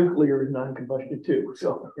 But nuclear is non-combustion too,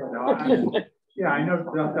 so. Yeah, I know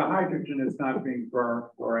the hydrogen is not being burnt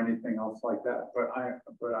or anything else like that,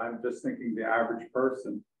 but I'm just thinking the average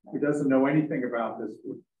person who doesn't know anything about this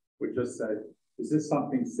would just say, is this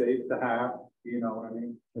something safe to have? You know what I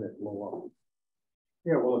mean? Will it blow up?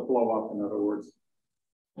 Yeah, will it blow up, in other words?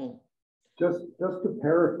 Just to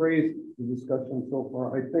paraphrase the discussion so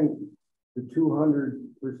far, I think the 200%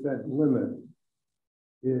 limit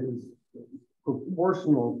is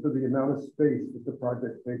proportional to the amount of space that the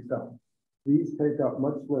project takes up. These take up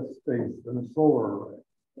much less space than a solar array.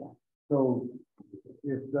 Yeah. So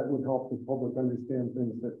if that would help the public understand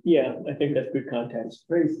things that. Yeah, I think that's good context.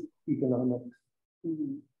 Space economics.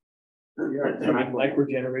 Yeah, I mean,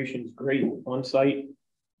 microgeneration is great on site.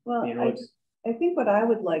 Well, You know, I think what I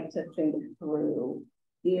would like to think through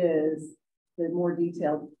is the more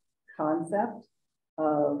detailed concept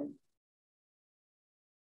of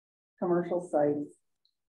commercial sites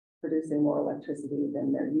producing more electricity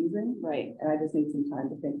than they're using. Right. And I just need some time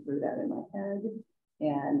to think through that in my head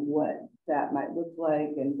and what that might look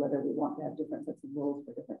like, and whether we want to have different sets of rules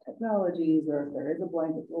for different technologies, or if there is a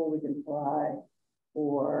blanket rule we can apply,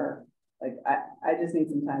 or like, I just need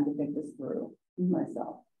some time to think this through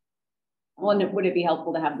myself. Well, and would it be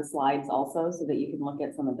helpful to have the slides also so that you can look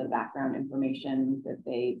at some of the background information that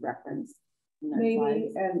they reference in their Maybe,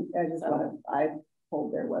 slides? and I just I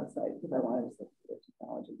pulled their website because I wanted to see the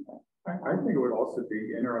technology. I think it would also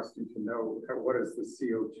be interesting to know what is the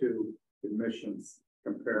CO2 emissions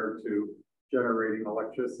compared to generating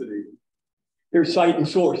electricity. there's site and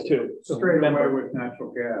source too. So Straight away remember, with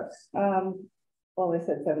natural gas. Well, they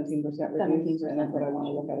said 17% reduced, and that's what I want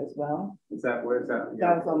to look at as well. What is that?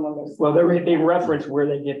 That was on one of those. well, they reference where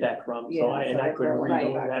they get that from. So Yeah, I so couldn't right,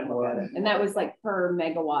 read over that more. And that was like per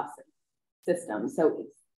megawatt system. So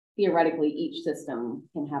it's theoretically each system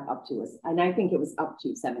can have up to and I think it was up to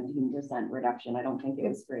 17% reduction. I don't think it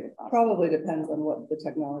was straight across. Probably depends on what the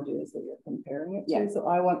technology is that you're comparing it to. Yeah. So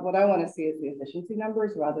what I want to see is the efficiency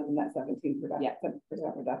numbers rather than that 17%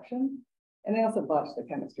 reduction. And they also botched the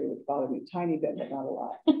chemistry, which bothered me a tiny bit, but not a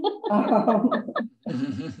lot.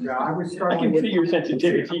 Yeah, I was I struggling can with see your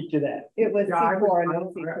sensitivity to that. It was Yeah, I C4 and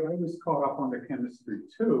no C2. was caught up on the chemistry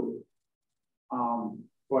too.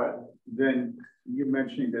 But then you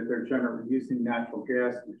mentioning that they're using natural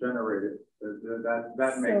gas to generate it.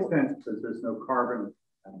 That makes sense because there's no carbon.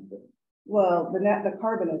 Well, the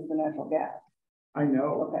carbon is the natural gas. I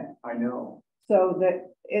know. Okay. I know. So that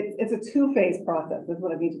it's a two-phase process is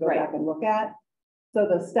what I need to go back and look at. So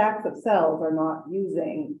the stacks of cells are not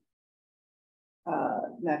using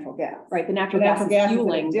natural gas. Right, the natural gas is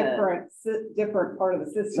fueling is a different part of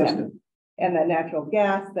the system. And that natural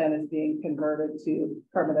gas then is being converted to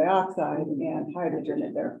carbon dioxide and hydrogen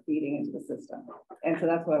that they're feeding into the system. And so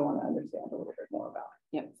that's what I want to understand a little bit more about.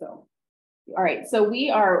 Yep. So. All right, so we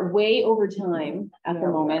are way over time at the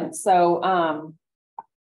moment. So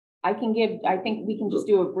I think we can just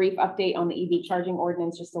do a brief update on the EV charging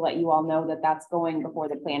ordinance, just to let you all know that that's going before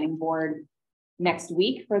the planning board next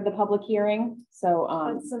week for the public hearing. So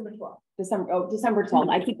December 12th. December 12th.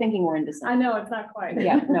 I keep thinking we're in December. I know it's not quite.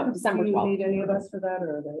 Yeah, no, December 12th. Do you need any of us for that,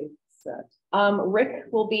 or are they set? Rick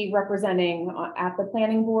will be representing at the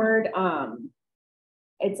planning board.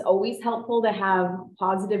 it's always helpful to have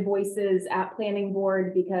positive voices at planning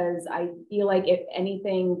board, because I feel like if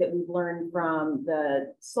anything that we've learned from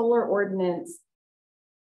the solar ordinance,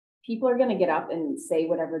 people are going to get up and say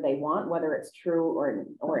whatever they want, whether it's true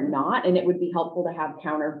or not. And it would be helpful to have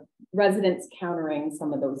residents countering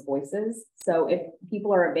some of those voices. So if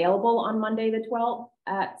people are available on Monday, the 12th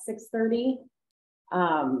at 6:30,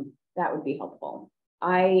 that would be helpful.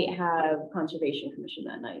 I have Conservation Commission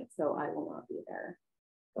that night, so I will not be there.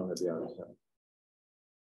 I'm gonna be honest.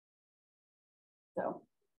 So,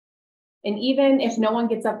 and even if no one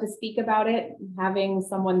gets up to speak about it, having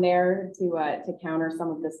someone there to counter some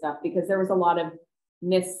of this stuff, because there was a lot of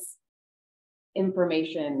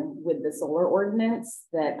misinformation with the solar ordinance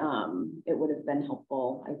that it would have been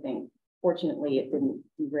helpful, I think. Fortunately, it didn't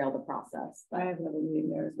derail the process. I have another meeting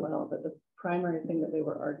there as well, but the primary thing that they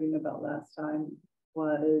were arguing about last time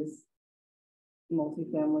was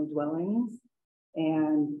multifamily dwellings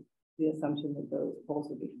and the assumption that those poles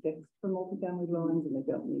would be fixed for multifamily dwellings, and they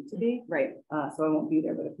don't need to be. Right. So I won't be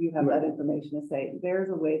there, but if you have that information to say, there's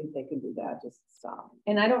a way that they can do that, just stop.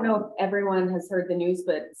 And I don't know if everyone has heard the news,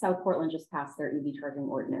 but South Portland just passed their EV charging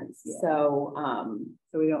ordinance. Yeah. So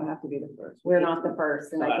we don't have to be the first. we're not the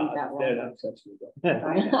first, and I think that will.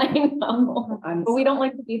 I know, but we don't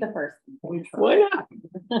like to be the first. Why not?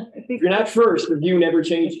 If you're not first, the view never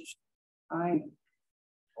changes. I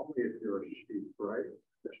Only if you're a sheep, right?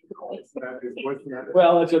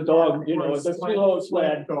 Well, it's a dog, you know, it's a slow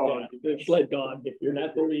sled dog. The sled dog. If you're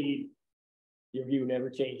not the lead, your view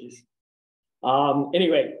never changes.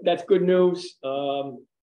 Anyway, that's good news.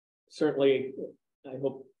 Certainly, I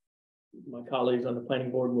hope my colleagues on the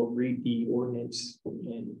planning board will read the ordinance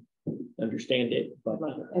and understand it. But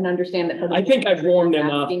and understand that. I think I've warned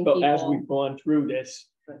them up, but as we've gone through this,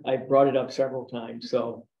 I've brought it up several times.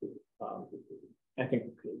 So I think.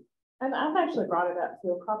 And I've actually brought it up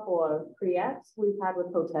to a couple of pre-apps we've had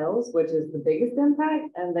with hotels, which is the biggest impact,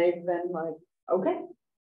 and they've been like, okay,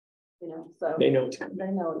 you know, so they know it's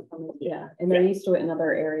coming. Yeah, and they're used to it in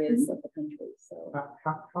other areas of the country. So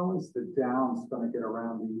how is the Downs going to get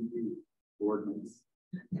around the EV ordinance?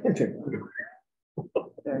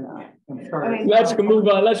 they're not. I'm sorry. Let's move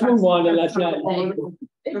on. Let's move on, and let's not.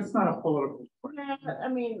 That's not a political question. I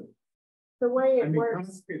mean, the way it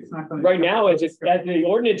works. It's not gonna Right now, as the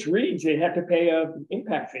ordinance reads, they have to pay a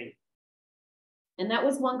impact fee. and that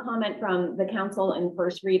was one comment from the council in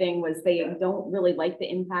first reading, was they don't really like the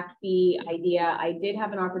impact fee idea. I did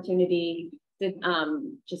have an opportunity to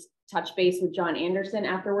just touch base with John Anderson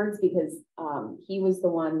afterwards, because he was the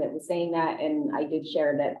one that was saying that, and I did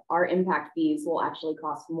share that our impact fees will actually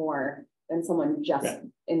cost more than someone just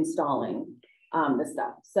installing the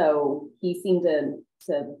stuff. So he seemed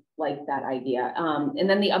to like that idea. And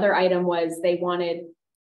then the other item was they wanted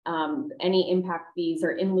any impact fees,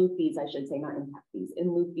 or in lieu fees, I should say, not impact fees,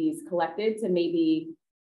 in lieu fees collected to maybe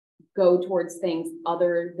go towards things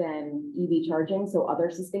other than EV charging, so other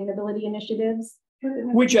sustainability initiatives.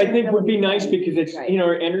 Which I think would be nice, because it's in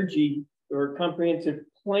our energy or comprehensive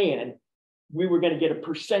plan, we were going to get a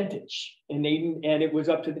percentage, and it was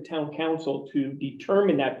up to the town council to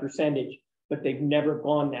determine that percentage, but they've never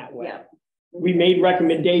gone that way. Yeah. We made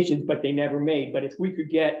recommendations, but they never made. But if we could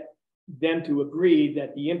get them to agree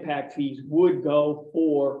that the impact fees would go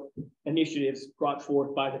for initiatives brought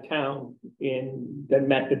forth by the town that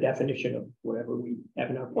met the definition of whatever we have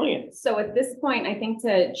in our plan. So at this point, I think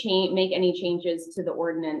to make any changes to the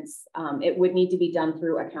ordinance, it would need to be done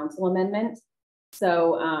through a council amendment.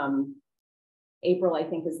 So April, I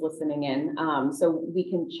think, is listening in. So we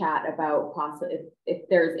can chat about if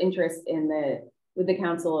there's interest with the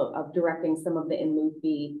council of directing some of the in lieu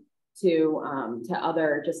fee to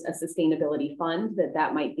other, just a sustainability fund,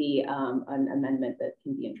 that might be an amendment that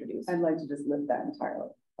can be introduced. I'd like to just lift that entirely,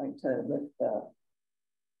 like to lift the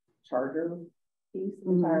charger piece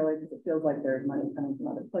entirely, because it feels like there's money coming from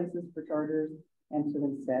other places for chargers, and to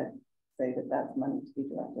instead say that that's money to be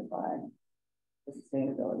directed by the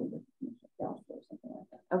sustainability or something like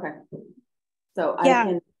that. Okay. So yeah. I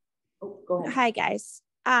can, go ahead. Hi guys.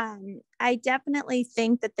 I definitely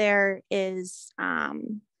think that there is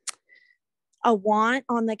a want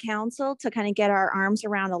on the council to kind of get our arms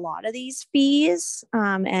around a lot of these fees,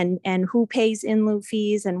 and who pays in lieu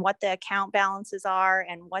fees, and what the account balances are,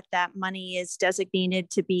 and what that money is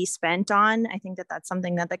designated to be spent on. I think that that's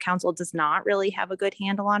something that the council does not really have a good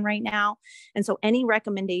handle on right now. And so any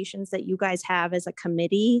recommendations that you guys have as a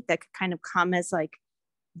committee that could kind of come as like,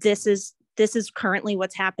 this is currently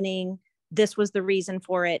what's happening. This was the reason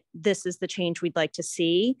for it. This is the change we'd like to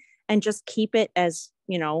see, and just keep it as,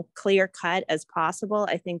 you know, clear cut as possible.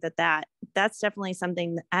 I think that's definitely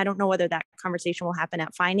something that, I don't know whether that conversation will happen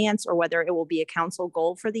at finance or whether it will be a council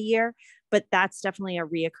goal for the year, but that's definitely a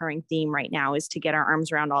reoccurring theme right now, is to get our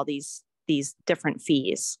arms around all these different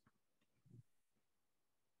fees.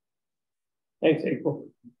 Thanks, April.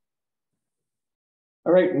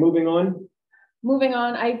 All right, moving on. Moving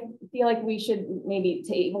on, I feel like we should maybe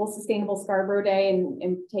table Sustainable Scarborough Day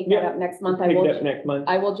and take that up next month. Take that next month.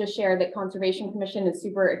 I will just share that Conservation Commission is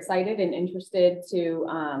super excited and interested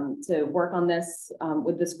to work on this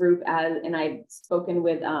with this group, and I've spoken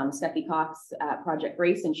with Steffi Cox at Project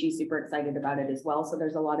Grace, and she's super excited about it as well. So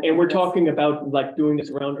there's a lot of and we're talking about like doing this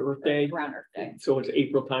around Earth Day. Around Earth Day. So it's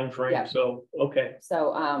April timeframe. Yeah. So okay.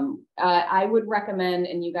 So I would recommend,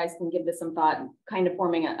 and you guys can give this some thought, kind of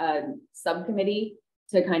forming a subcommittee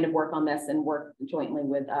to kind of work on this and work jointly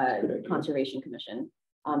with Conservation Commission,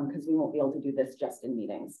 because we won't be able to do this just in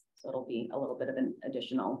meetings. So it'll be a little bit of an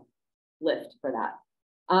additional lift for that.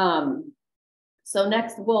 So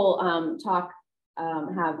next we'll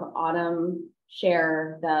have Autumn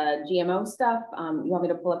share the GMO stuff. You want me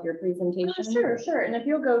to pull up your presentation? Sure. And if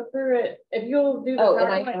you'll go through it, if you'll do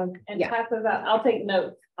the and type it out, I'll take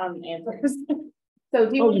notes on the answers. So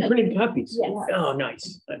do you printed copies? Yes. Oh,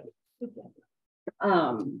 nice.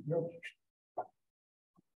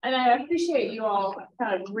 And I appreciate you all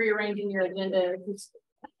kind of rearranging your agenda.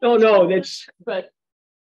 Oh no, but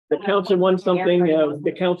the council wants something.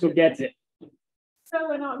 The council gets it.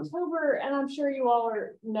 So in October, and I'm sure you all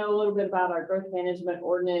know a little bit about our growth management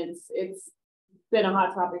ordinance. It's been a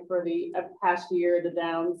hot topic for the past year. The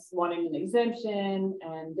Downs wanting an exemption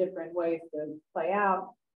and different ways to play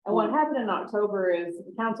out. And what happened in October is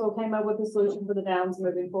the council came up with a solution for the Downs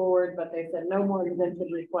moving forward, but they said no more exemption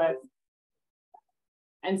requests.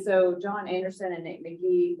 And so John Anderson and Nick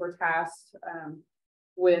McGee were tasked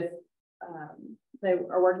with, they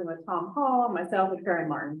are working with Tom Hall, myself, and Karen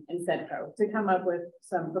Martin and SEDCO to come up with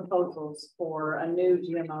some proposals for a new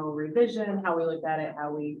GMO revision, how we looked at it,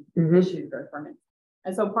 how we issued growth permits.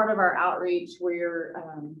 And so part of our outreach, we're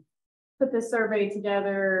put this survey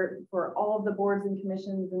together for all of the boards and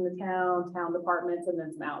commissions in the town departments, and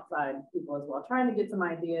then some outside people as well, trying to get some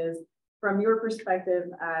ideas from your perspective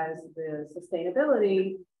as the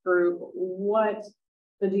sustainability group, what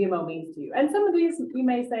the GMO means to you. And some of these you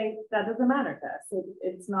may say that doesn't matter to us.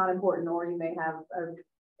 It's not important, or you may have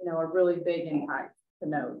a really big impact to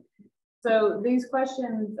note. So these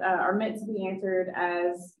questions are meant to be answered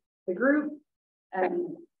as the group,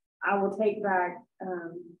 and I will take back.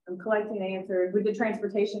 I'm collecting answers. We did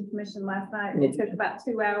Transportation Commission last night, and it took about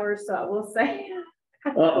 2 hours. So I will say,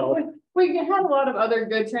 we had a lot of other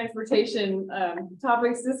good transportation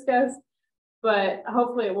topics discussed, but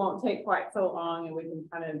hopefully it won't take quite so long, and we can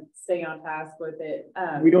kind of stay on task with it.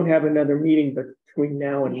 We don't have another meeting between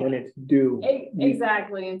now and when it's due.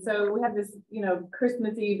 Exactly, and so we have this,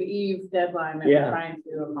 Christmas Eve deadline that we're trying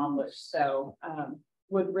to accomplish. So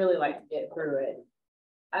would really like to get through it.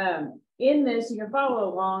 In this, you can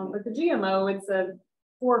follow along, but the GMO, it's a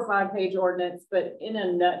 4 or 5 page ordinance, but in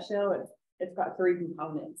a nutshell, it's got 3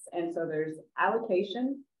 components. And so there's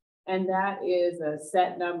allocation, and that is a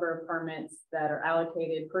set number of permits that are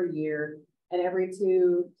allocated per year. And every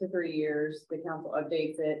 2 to 3 years, the council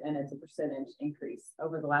updates it, and it's a percentage increase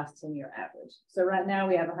over the last 10-year average. So right now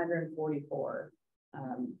we have 144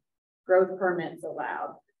 growth permits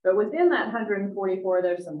allowed. But within that 144,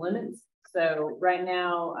 there's some limits. So right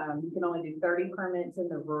now, you can only do 30 permits in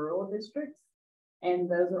the rural districts. And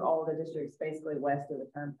those are all the districts basically west of the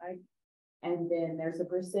turnpike. And then there's a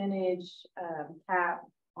percentage cap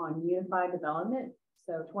on unified development,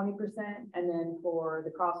 so 20%. And then for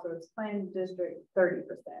the Crossroads Plan District, 30%.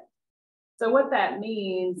 So what that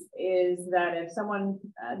means is that if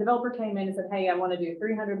a developer came in and said, hey, I want to do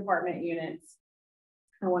 300 apartment units,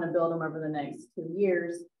 I want to build them over the next 2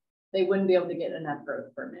 years, they wouldn't be able to get enough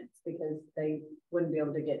growth permits because they wouldn't be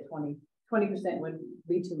able to get 20% would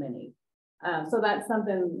be too many. So that's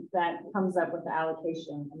something that comes up with the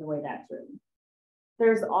allocation and the way that's written.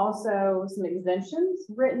 There's also some exemptions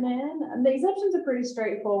written in. And the exemptions are pretty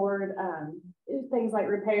straightforward. Things like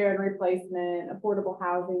repair and replacement, affordable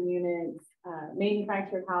housing units,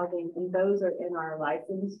 manufactured housing, and those are in our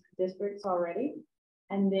licensed districts already.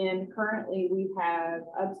 And then currently we have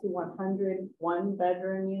up to 100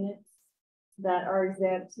 one-bedroom units that are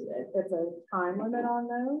exempt. There's a time limit on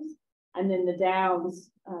those. And then the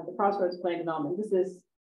Downs, the Crossroads Plan Development, this is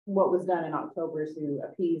what was done in October to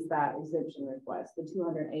appease that exemption request, the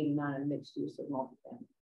 289 mixed use of multifamily.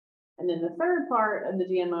 And then the third part of the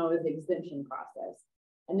GMO is the exemption process.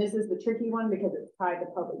 And this is the tricky one because it's tied to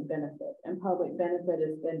public benefit, and public benefit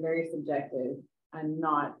has been very subjective and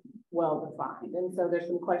not well defined. And so there's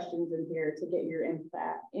some questions in here to get your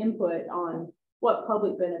input on what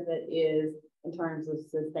public benefit is in terms of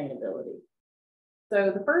sustainability.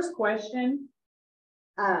 So the first question,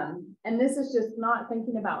 and this is just not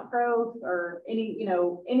thinking about growth or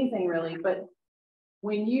anything really, but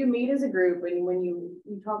when you meet as a group and when you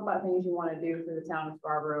talk about things you want to do for the town of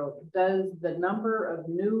Scarborough, does the number of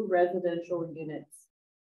new residential units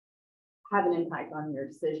have an impact on your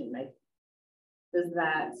decision making? Does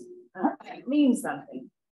that mean something?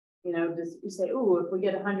 Does you say, oh, if we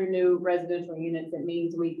get 100 new residential units, it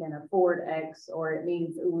means we can afford X, or it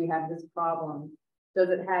means we have this problem. Does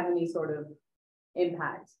it have any sort of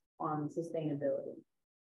impact on sustainability?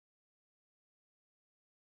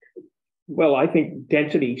 Well, I think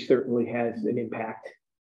density certainly has an impact.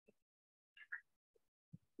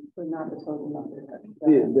 But not the total number.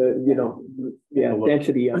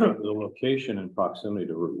 Density. The location and proximity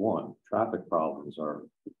to Route 1, traffic problems are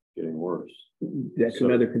getting worse. That's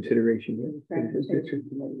another consideration.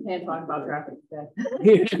 Can't talk about traffic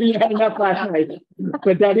today. You had enough last night,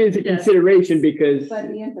 but that is a consideration because. But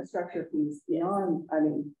the infrastructure piece beyond, I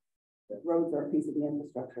mean, the roads are a piece of the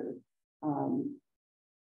infrastructure.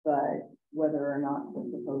 But whether or not the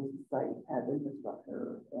proposed site has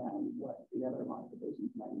infrastructure and what the other modifications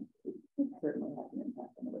might be, it certainly has an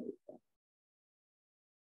impact on the way it's done.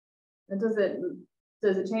 And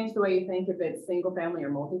does it change the way you think if it's single family or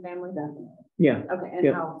multifamily? Definitely. Yeah. Okay,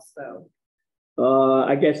 and how so?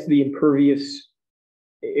 I guess the impervious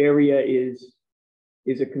area is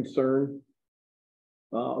a concern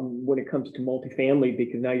when it comes to multifamily,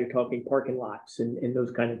 because now you're talking parking lots and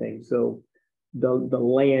those kind of things. So the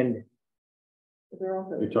land.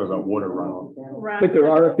 You're talking about water runoff. But there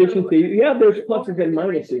are efficiencies. Yeah, there's pluses and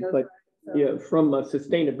minuses, but yeah, from a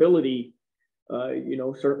sustainability,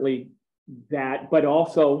 certainly that, but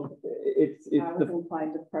also it's I was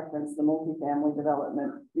inclined to preference the multifamily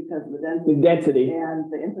development because of the density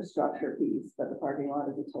and the infrastructure piece, but the parking lot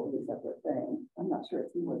is a totally separate thing. I'm not sure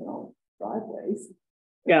it's more than all driveways.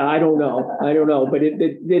 Yeah, I don't know, but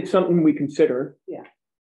it's something we consider. Yeah.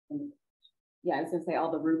 Yeah, I was gonna say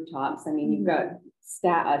all the rooftops. I mean, you've got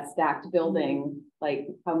a stacked building. Like,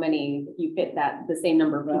 how many you fit the same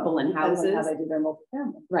number of people in houses? How they do their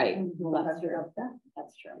multifamily, right? Well, that's true.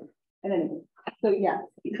 That's true. And anyway, so yeah,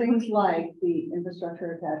 things like the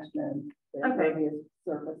infrastructure attachment, the impervious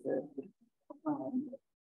surfaces,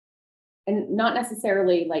 and not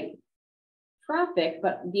necessarily like traffic,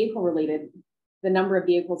 but vehicle related. The number of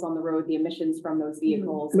vehicles on the road, the emissions from those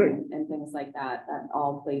vehicles, and things like that. That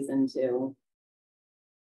all plays into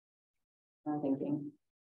my thinking.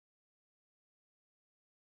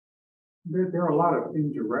 There are a lot of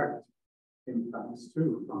indirect impacts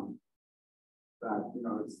too from that.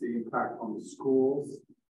 It's the impact on the schools,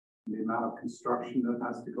 the amount of construction that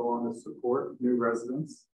has to go on to support new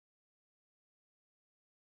residents.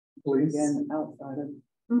 Police. Again, outside of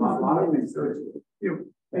a lot of things.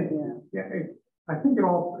 I think it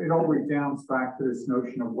all redounds back to this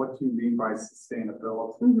notion of what do you mean by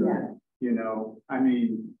sustainability?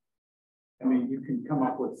 I mean, you can come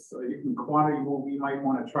up with, we might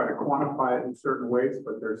want to try to quantify it in certain ways,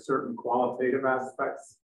 but there's certain qualitative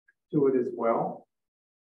aspects to it as well.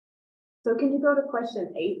 So can you go to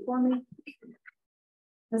question 8 for me?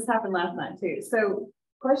 This happened last night too. So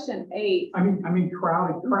question 8. I mean,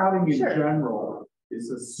 crowding in general is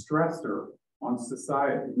a stressor on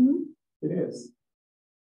society. It is.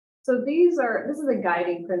 So this is a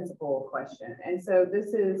guiding principle question. And so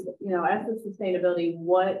this is, as the sustainability,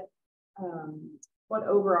 what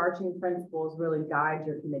overarching principles really guide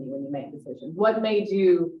your committee when you make decisions? What made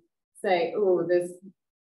you say, oh,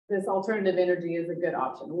 this alternative energy is a good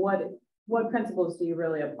option? What principles do you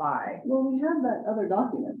really apply? Well, we have that other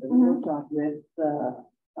document that we workshop with the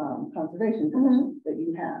conservation commission that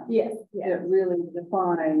you have. Yes. It really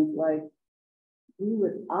defines, like,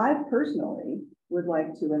 I personally would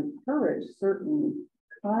like to encourage certain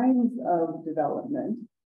kinds of development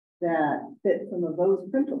that fit some of those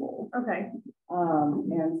principles. Okay.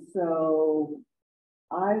 And so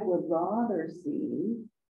I would rather see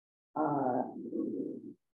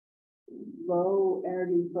low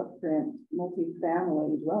energy footprint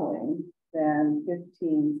multifamily dwelling than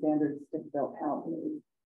 15 standard stick-built houses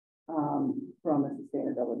from a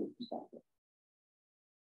sustainability perspective.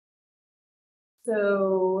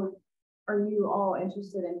 So are you all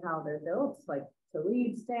interested in how they're built, like to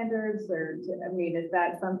LEED standards, or is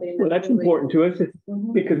that something that's really important to us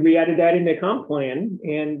because we added that in the comp plan,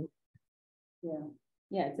 and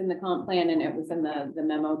Yeah, it's in the comp plan and it was in the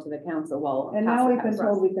memo to the council. Well, And now we've been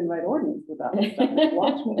told we can write ordinance about this stuff.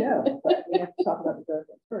 Watch me go, but we have to talk about the third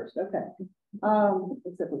thing first, okay.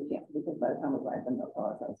 Except we can't, because by the time we write them, they'll tell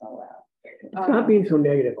us that's not allowed. Stop being so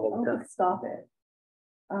negative all the Oh, time. stop it.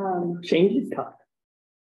 Change is tough.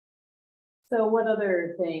 So what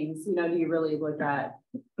other things, do you really look at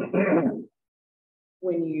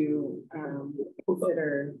when you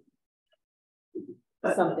consider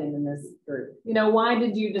something in this group? Why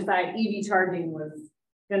did you decide EV charging was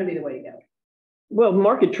going to be the way to go? Well,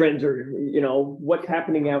 market trends are, what's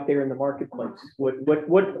happening out there in the marketplace.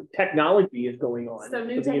 What technology is going on? So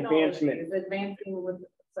new the technology advancement. is advancing with,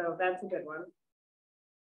 so that's a good one.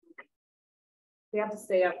 We have to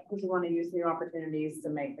stay up because we want to use new opportunities to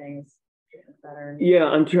make things better. Yeah,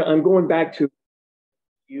 I'm going back to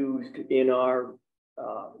used in our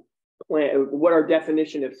plan, what our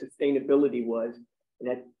definition of sustainability was, and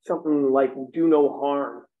that's something like do no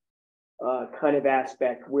harm kind of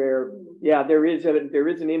aspect where, yeah, there is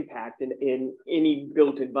an impact in any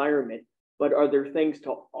built environment, but are there things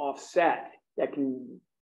to offset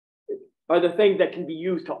are there things that can be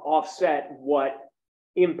used to offset what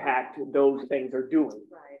impact those things are doing?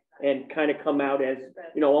 Right. And kind of come out as,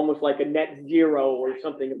 almost like a net zero or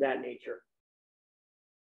something of that nature.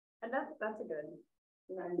 And that's a good.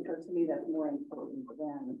 And so to me, that's more important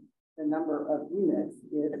than the number of units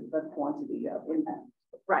is the quantity of impact.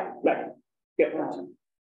 Right. Right. Yeah.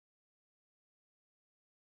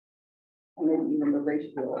 And maybe even the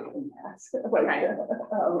ratio of impacts. Right.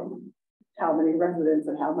 How many residents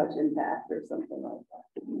and how much impact or something like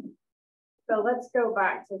that. So let's go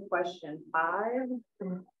back to question 5.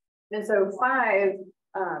 And so 5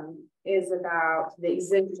 is about the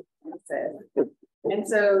exemption process. And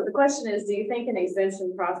so the question is, do you think an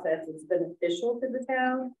exemption process is beneficial to the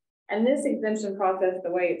town? And this exemption process,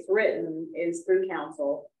 the way it's written, is through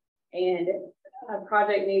council. And a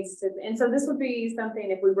project needs to, and so this would be something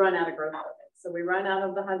if we run out of growth permits. So we run out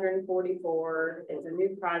of the 144, it's a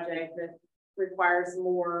new project that requires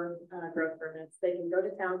more growth permits. They can go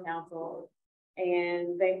to town council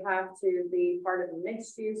and they have to be part of a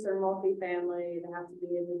mixed use or multifamily. They have to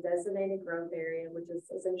be in the designated growth area, which is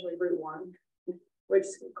essentially Route 1, which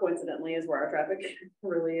coincidentally is where our traffic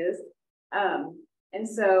really is.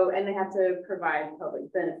 And they have to provide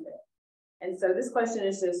public benefit. And so this question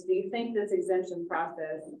is just, do you think this exemption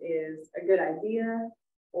process is a good idea,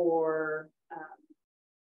 or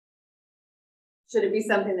should it be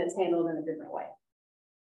something that's handled in a different way?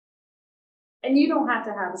 And you don't have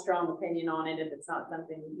to have a strong opinion on it if it's not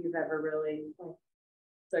something you've ever really,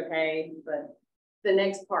 it's okay, but the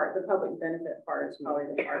next part, the public benefit part, is probably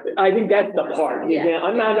the part. I think that's the part. Yeah.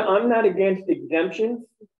 I'm not against exemptions,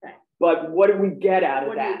 okay. But what do we get out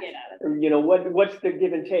of that? What do you get out of it? What's the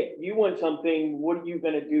give and take? You want something, what are you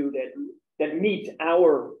going to do that meets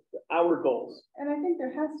our goals? And I think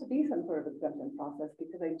there has to be some sort of exemption process,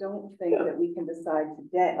 because I don't think that we can decide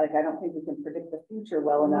today, like, I don't think we can predict the future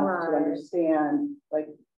well enough to understand, like,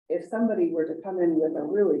 if somebody were to come in with a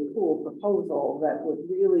really cool proposal that would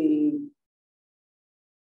really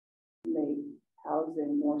make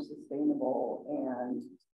housing more sustainable and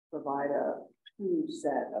provide a huge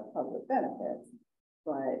set of public benefits,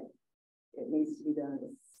 but it needs to be done at a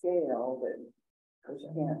scale that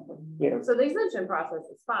So the exemption process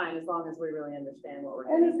is fine as long as we really understand what we're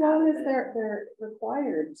doing. and as long as they're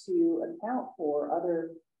required to account for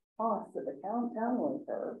other costs that the town will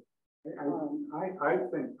incur. I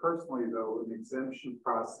think personally, though, an exemption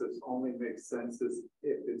process only makes sense if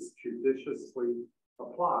it's judiciously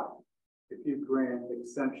applied. If you grant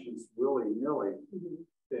exemptions willy-nilly,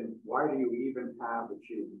 then why do you even have a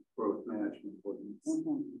growth management ordinance?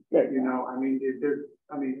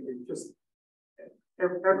 It just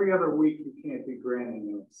every other week you can't be granting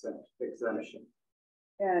an exemption,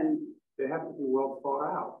 and they have to be well thought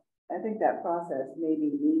out. I think that process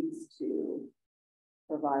maybe needs to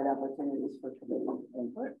provide opportunities for community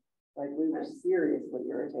input. Like, we were seriously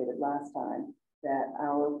irritated last time that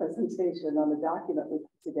our presentation on the document we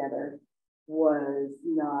put together was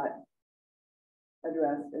not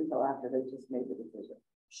addressed until after they just made the decision.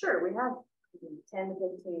 Sure, we have 10 to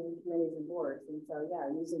 15 committees and boards, and so yeah,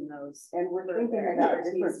 using those. And we're thinking about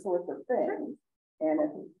different sorts of things. And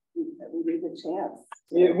if we need the chance.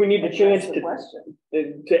 We need the chance question.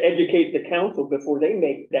 to educate the council before they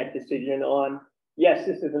make that decision on, yes,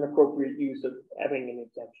 this is an appropriate use of having an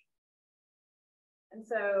exemption. And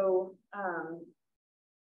so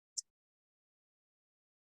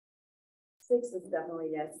 6 is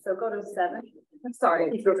definitely yes. So go to 7. I'm sorry.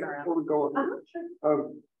 Before we go on,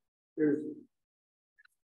 Sure.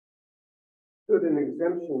 Should an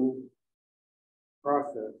exemption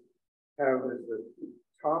process have as the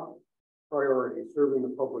top priority serving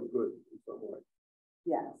the public good in some way?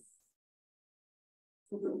 Yes.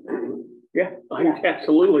 Yeah, I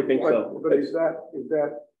absolutely think so. But is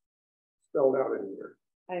that spelled out anywhere?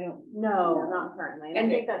 I don't. No, not currently. And I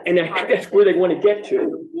think that's. And that's where they want to get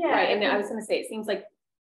to. Yeah. Right, and I was gonna say, it seems like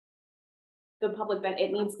the public,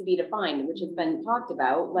 it needs to be defined, which has been talked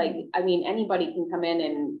about, like, I mean, anybody can come in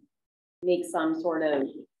and make some sort of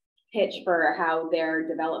pitch for how their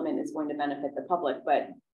development is going to benefit the public, but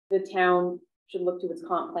the town should look to its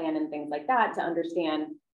comp plan and things like that to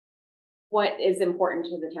understand what is important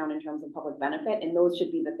to the town in terms of public benefit, and those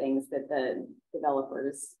should be the things that the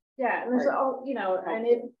developers. Yeah, and there's all, you know, and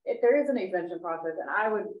if there is an exemption process,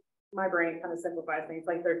 and my brain kind of simplifies things,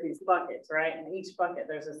 like there's these buckets, right? And each bucket,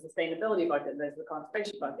 there's a sustainability bucket, there's the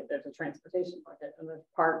conservation bucket, there's a transportation bucket, and there's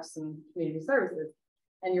parks and community services.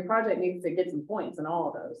 And your project needs to get some points in all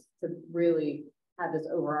of those to really have this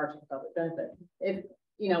overarching public benefit. If,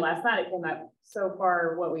 you know, last night it came up so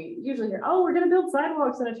far, what we usually hear, oh, we're gonna build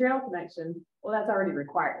sidewalks and a trail connection. Well, that's already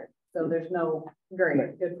required. So there's no,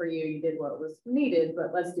 great, good for you, you did what was needed,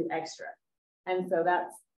 but let's do extra. And so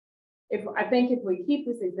that's, I think if we keep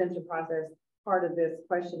this exemption process part of this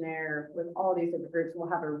questionnaire with all these different groups, we'll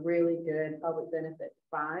have a really good public benefit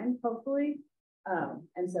defined, hopefully.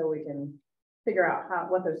 And so we can figure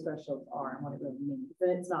out what those thresholds are and what it really means.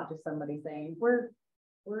 And it's not just somebody saying, we're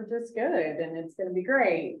just good and it's going to be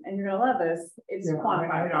great and you're going to love us. It's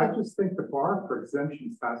quantified. I just think the bar for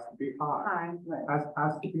exemptions has to be high. Right.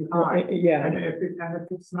 Has to be high. Yeah. And if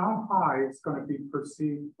it's not high, it's going to be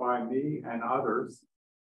perceived by me and others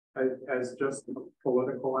as just a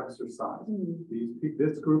political exercise.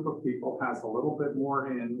 This group of people has a little bit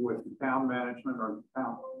more in with the town management or the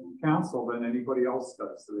town council than anybody else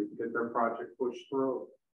does, so they can get their project pushed through.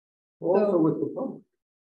 Also with the public.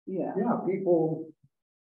 Yeah. Yeah, people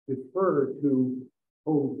defer to,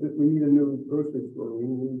 oh, we need a new grocery store, we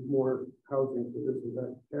need more housing for this and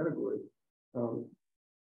that category.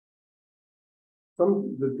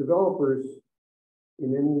 The developers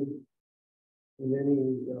in any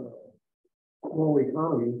small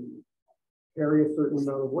economy carry a certain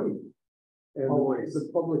amount of weight. And always the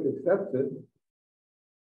public accepts it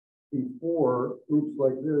before groups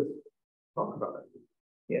like this talk about it.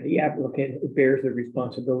 Yeah, the applicant bears the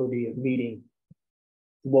responsibility of meeting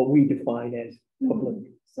what we define as public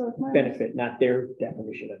benefit, not their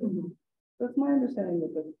definition of it. So it's my understanding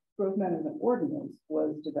that the growth management ordinance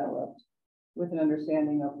was developed with an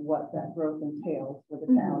understanding of what that growth entails for the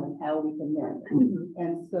town and how we can manage it.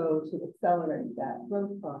 And so to accelerate that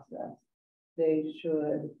growth process, they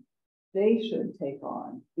should take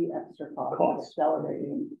on the extra cost of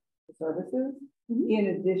accelerating the services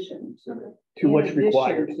in addition to what's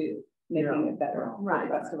required. To making it better for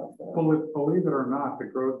the rest of us. Believe it or not, the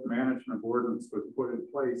growth management ordinance was put in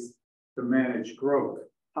place to manage growth.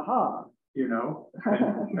 Aha. You know,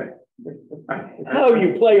 How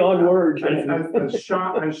you play on words.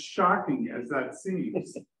 As shocking as that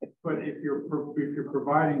seems, but if you're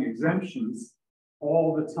providing exemptions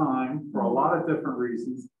all the time for a lot of different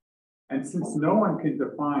reasons, and since no one can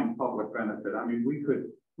define public benefit, I mean, we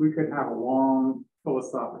could have a long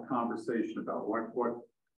philosophical conversation about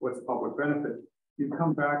what's public benefit. You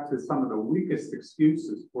come back to some of the weakest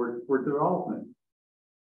excuses for development.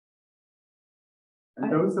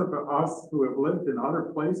 And those of us who have lived in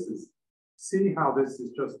other places see how this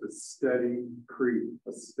is just a steady creep,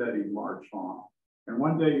 a steady march on. And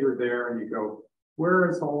one day you're there and you go, where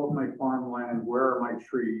is all of my farmland? Where are my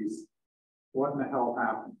trees? What in the hell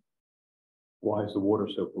happened? Why is the water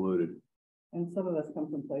so polluted? And some of us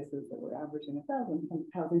come from places that were averaging 1,000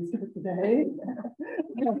 housing starts a day.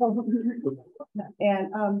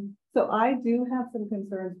 And so I do have some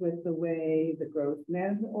concerns with the way the growth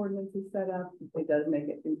management ordinance is set up. It does make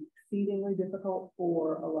it exceedingly difficult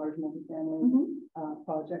for a large multifamily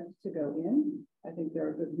project to go in. I think there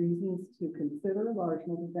are good reasons to consider large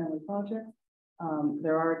multifamily projects.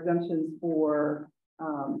 There are exemptions for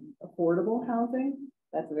affordable housing.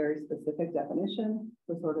 That's a very specific definition.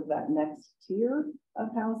 So sort of that next tier of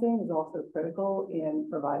housing is also critical in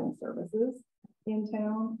providing services in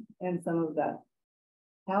town. And some of that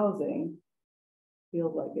housing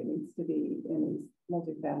feels like it needs to be in these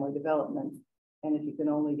multifamily developments. And if you can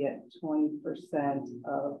only get 20%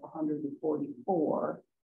 of 144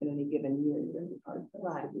 in any given year, you're going to be hard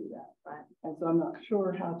to do that. Right. And so I'm not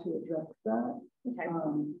sure how to address that. Okay.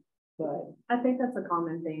 But I think that's a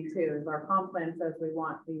common thing too, is our comp plan says we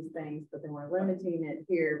want these things, but then we're limiting it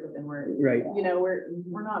here, but then we're, you know,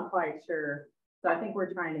 we're not quite sure. So I think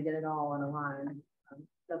we're trying to get it all in a line.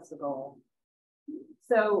 That's the goal.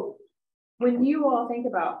 So When you all think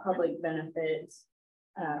about public benefit,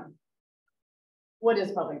 what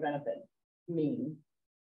does public benefit mean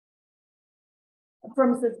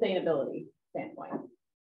from a sustainability standpoint?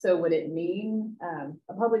 So would it mean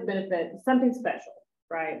a public benefit, something special,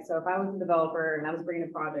 right? So if I was a developer and I was bringing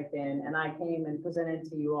a project in and I came and presented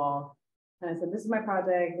to you all and I said, this is my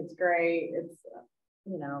project, it's great, it's,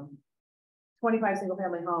 you know, 25 single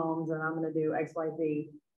family homes and I'm going to do X, Y, Z.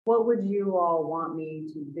 What would you all want me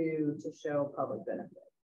to do to show public benefit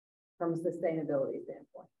from a sustainability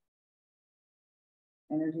standpoint?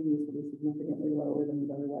 Energy use will be significantly lower than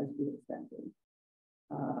would otherwise be expected.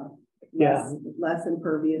 Yeah. Less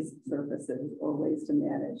impervious surfaces or ways to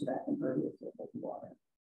manage that impervious surface water.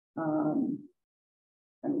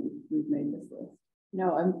 I mean, we've made this list.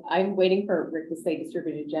 No, I'm waiting for Rick to say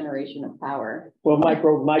distributed generation of power. Well,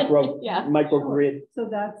 micro Yeah. microgrid. So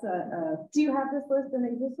that's Do you have this list in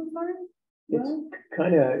existence, Mark? It's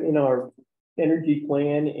kind of in our energy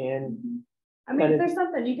plan, and I mean, if there's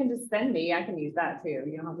something you can just send me, I can use that too.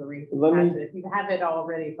 You don't have to read it. If you have it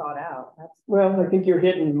already thought out. well, I think you're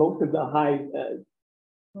hitting most of the high.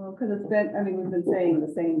 well, because it's been, I mean, we've been saying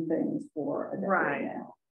the same things for a decade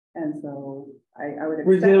now. And so I would expect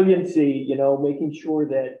Resiliency, you know, making sure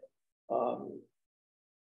that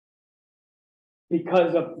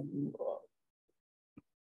because of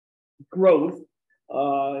growth,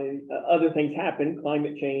 other things happen,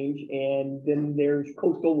 climate change, and then there's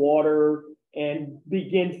coastal water, and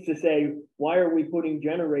begins to say, why are we putting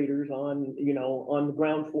generators on, you know, on the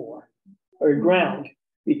ground floor or ground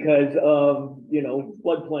because of, you know,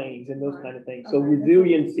 floodplains and those kind of things. So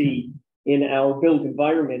resiliency in our built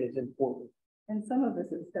environment is important. And some of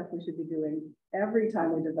this is stuff we should be doing every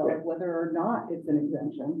time we develop, whether or not it's an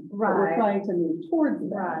exemption. Right. We're trying to move towards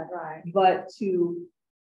that. Right. But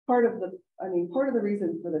part of the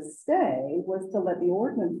reason for the stay was to let the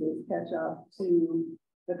ordinances catch up to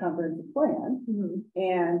the comprehensive plan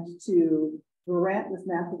and to grant this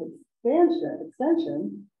massive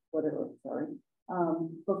extension,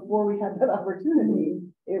 before we had that opportunity.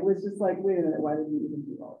 It was just like, wait a minute, why did we even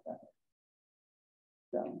do all of that?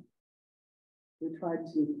 So we tried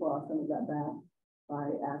to claw some of that back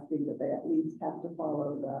by asking that they at least have to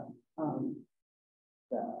follow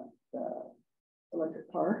the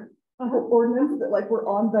electric car ordinance that like we're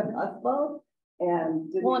on the cusp of,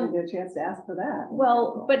 and didn't even get a chance to ask for that.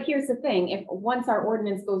 Well, but here's the thing, if once our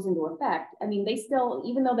ordinance goes into effect, I mean, they still,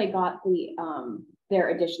 even though they got the their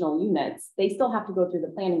additional units, they still have to go through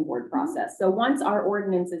the planning board process. So once our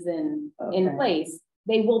ordinance is in place,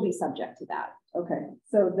 they will be subject to that. Okay,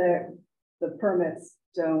 so the permits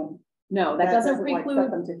don't. No, that doesn't like,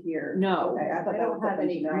 preclude them to hear. No, okay, I thought They that don't have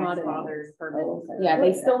any grandfathered permits. Yeah,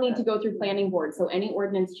 they still need to go through planning board. So any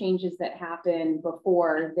ordinance changes that happen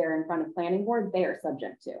before they're in front of planning board, they are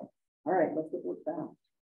subject to. All right, let's get what's down.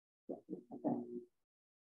 Okay.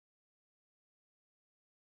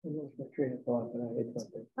 I lost my train of thought, but I had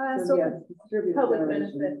something. So yes, distributed public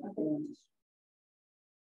generation. benefit.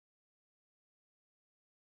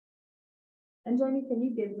 And Jamie, can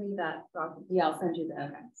you give me that document? Yeah, I'll send you the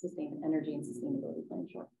energy and sustainability plan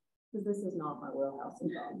short. Because this is not my wheelhouse at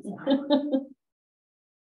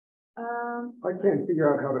all. I can't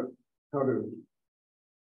figure out how to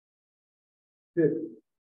fit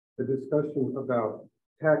the discussion about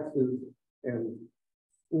taxes and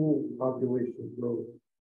school population growth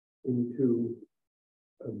into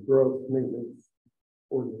a growth maintenance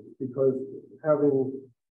ordinance, because having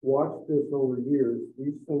watched this over years,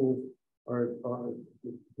 these things are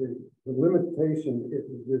the limitation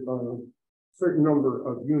is on a certain number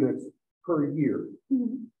of units per year.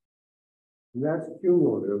 And that's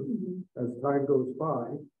cumulative as time goes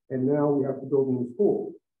by, and now we have to build a new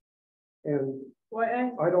school. And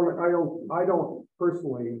I don't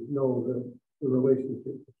personally know the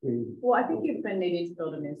relationship between. Well, I think you've been needing to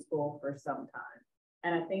build a new school for some time,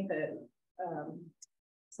 and I think that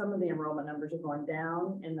some of the enrollment numbers are going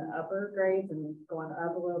down in the upper grades and going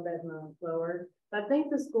up a little bit in the lower. But I think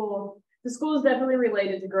the school is definitely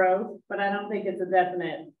related to growth, but I don't think it's a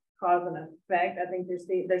definite cause and effect. I think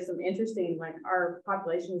there's some interesting, like our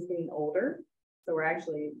population is getting older. So we're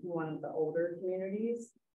actually one of the older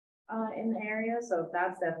communities in the area. So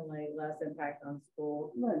that's definitely less impact on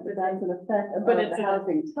school. Right, but that's an effect. But it's the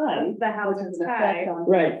housing type. The housing type.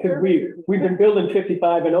 Right, because we've been building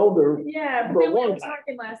 55 and older. Yeah, for a but we long were time.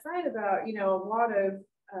 talking last night about, you know, a lot of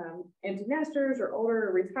empty nesters or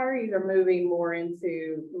older retirees are moving more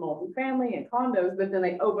into multifamily and condos, but then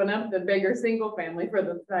they open up the bigger single family for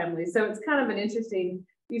the family. So it's kind of an interesting,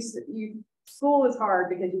 school is hard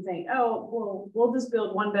because you think, oh, well, we'll just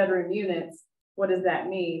build 1-bedroom units what does that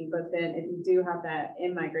mean? But then if you do have that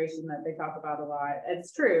in-migration that they talk about a lot,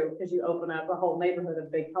 it's true, because you open up a whole neighborhood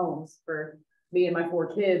of big homes for me and my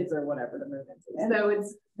 4 kids or whatever to move into. And so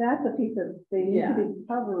it's, that's a piece of, they need to be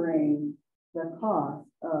covering the cost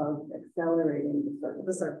of accelerating the service.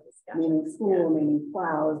 the service, gotcha. Meaning school, meaning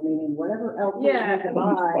plows, meaning whatever else. we Yeah. need to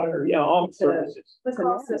buy. Yeah, all the services. The to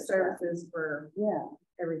cost of manage that. services for Yeah,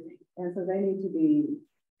 everything. and so they need to be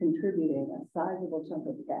contributing a sizable chunk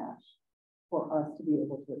of cash for us to be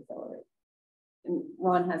able to accelerate. And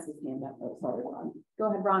Ron has his hand up. Oh, sorry, Ron. Go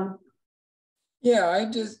ahead, Ron. Yeah, I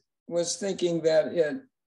just was thinking that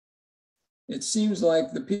it seems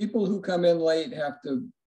like the people who come in late have to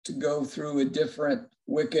go through a different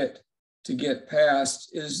wicket to get past.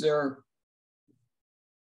 Is there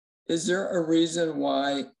a reason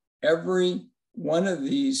why every one of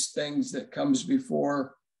these things that comes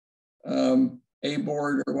before a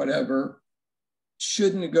board or whatever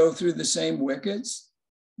shouldn't go through the same wickets,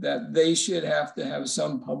 that they should have to have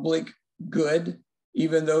some public good,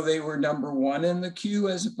 even though they were number 1 in the queue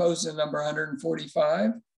as opposed to number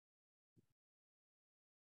 145?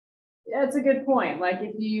 Yeah, it's a good point. Like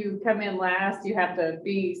if you come in last, you have to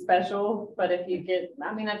be special, but if you get,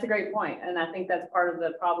 I mean, that's a great point. And I think that's part of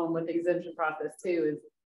the problem with the exemption process too, is,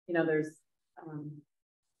 you know, there's,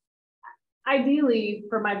 ideally,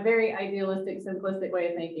 for my very idealistic, simplistic way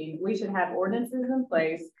of thinking, we should have ordinances in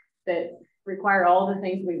place that require all the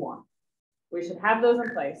things we want. We should have those in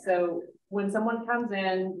place. So when someone comes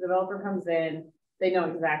in, developer comes in, they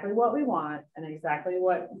know exactly what we want and exactly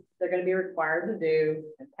what they're going to be required to do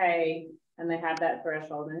and pay, and they have that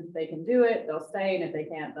threshold. And if they can do it, they'll stay, and if they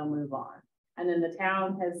can't, they'll move on. And then the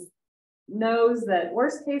town knows that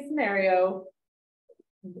worst case scenario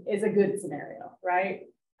is a good scenario, right?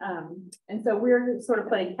 And so we're sort of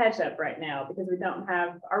playing catch up right now because we don't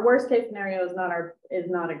have, our worst case scenario is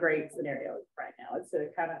not a great scenario right now. It's a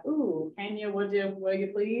kind of, ooh, can you, will you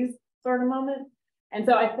please sort of moment. And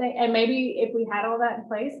so I think, and maybe if we had all that in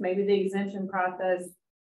place, maybe the exemption process,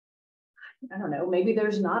 I don't know, maybe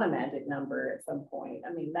there's not a magic number at some point.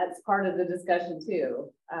 I mean, that's part of the discussion too.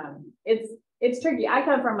 It's tricky. I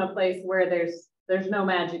come from a place where there's no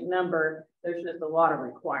magic number. There's just a lot of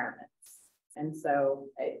requirements. And so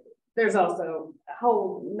there's also a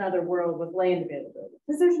whole nother world with land availability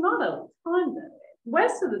because there's not a ton of it.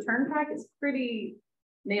 West of the Turnpike is pretty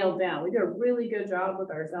nailed down. We do a really good job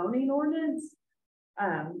with our zoning ordinance.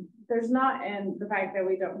 There's not, and the fact that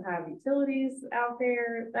we don't have utilities out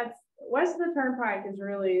there, that's West of the Turnpike is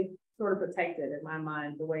really sort of protected in my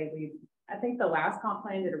mind, the way I think the last comp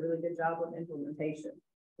plan did a really good job with implementation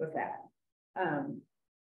with that.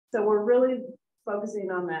 So we're really focusing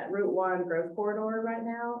on that Route 1 growth corridor right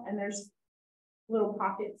now, and there's little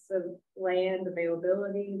pockets of land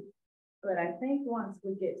availability. But I think once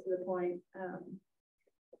we get to the point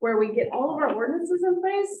where we get all of our ordinances in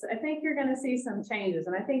place, I think you're going to see some changes.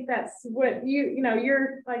 And I think that's what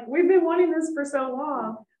you're like, we've been wanting this for so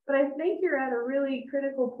long, but I think you're at a really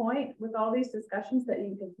critical point with all these discussions that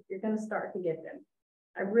you're going to start to get them.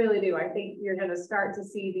 I really do. I think you're going to start to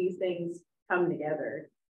see these things come together.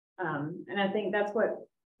 And I think that's what,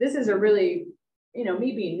 this is a really,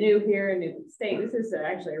 me being new here in New State, this is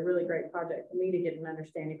actually a really great project for me to get an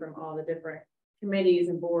understanding from all the different committees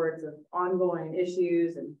and boards of ongoing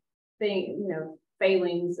issues and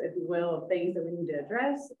failings, if you will, of things that we need to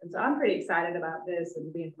address. And so I'm pretty excited about this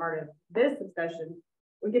and being part of this discussion.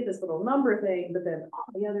 We get this little number thing, but then all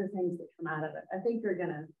the other things that come out of it, I think you're going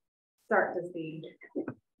to start to see.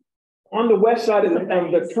 On the west side of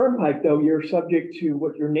the turnpike, though, you're subject to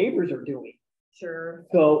what your neighbors are doing. Sure.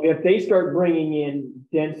 So if they start bringing in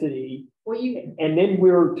density, and then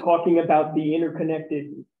we're talking about the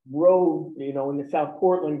interconnected road, in the South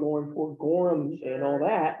Portland going for Gorham and all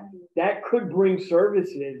that, that could bring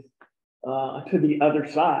services to the other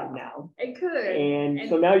side now. It could. And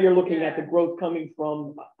so now you're looking at the growth coming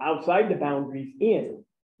from outside the boundaries in.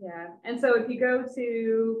 Yeah. And so if you go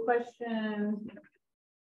to question,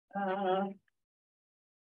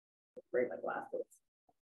 break my glasses.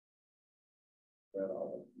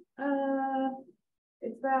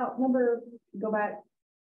 It's about go back.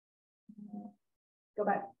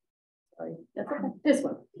 Sorry, that's okay. This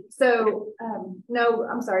one. So, no,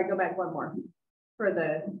 I'm sorry, go back one more for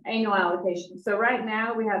the annual allocation. So right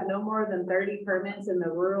now we have no more than 30 permits in the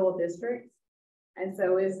rural districts. And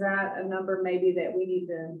so is that a number maybe that we need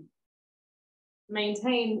to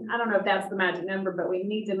maintain? I don't know if that's the magic number, but we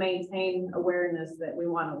need to maintain awareness that we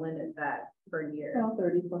want to limit that per year. Well,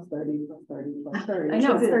 30 plus 30 plus 30 plus 30. I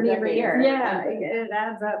know, it's 30 every year. Yeah, it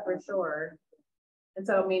adds up for sure. And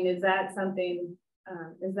so, I mean, is that something,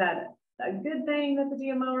 is that a good thing that the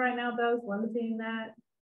GMO right now does, limiting that?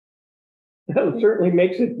 That certainly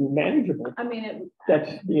makes it manageable. I mean,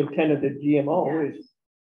 That's the intent of the GMO is.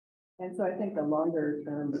 And so I think the longer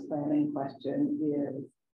term planning question is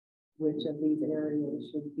which of these areas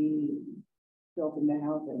should be built into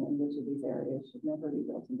housing and which of these areas should never be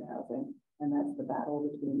built into housing. And that's the battle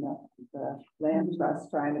between the land trust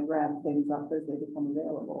trying to grab things up as they become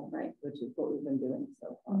available, right? Which is what we've been doing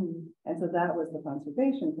so far. And so that was the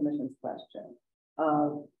Conservation Commission's question.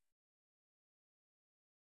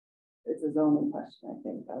 It's a zoning question, I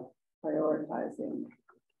think, of prioritizing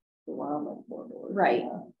the wildlife corridor. Right.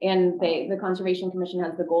 And the Conservation Commission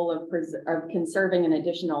has the goal of conserving an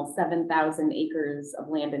additional 7,000 acres of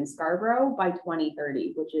land in Scarborough by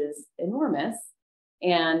 2030, which is enormous.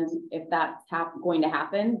 And if that's going to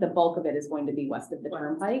happen, the bulk of it is going to be west of the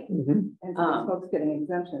turnpike. And so folks getting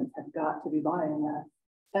exemptions have got to be buying that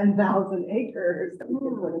 10,000 acres that we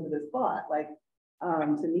can put into this spot, like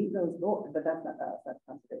to meet those goals. But that's not us, that's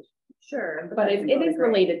conservation. sure. But it is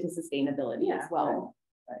related to sustainability as well.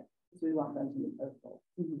 Right. Because we want them to meet those goals.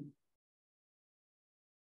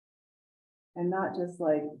 And not just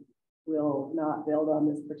like, we'll not build on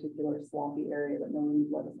this particular swampy area that no one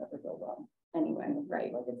would let us ever build on. Anyway,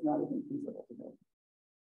 right, like it's not even feasible to build.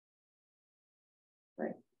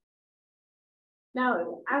 Right.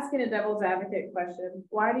 Now, asking a devil's advocate question,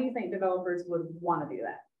 why do you think developers would want to do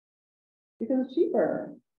that? Because it's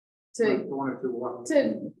cheaper.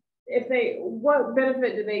 What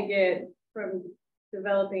benefit do they get from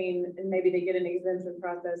developing, and maybe they get an exemption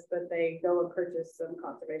process, but they go and purchase some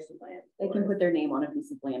conservation land? They can put their name on a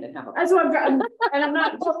piece of land and have a. That's what I'm trying, and I'm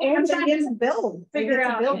not. And they get to build. Figure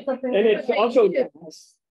out. And it's also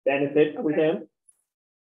benefit for them.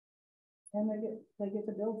 And they get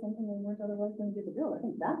to build something they weren't otherwise going to get to build. I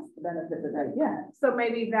think that's the benefit that they get. So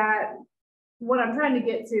maybe that, what I'm trying to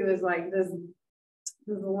get to is like, does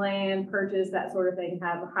the land purchase, that sort of thing,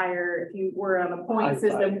 have a higher, if you were on a point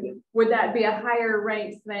system, would that be a higher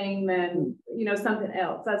ranked thing than, you know, something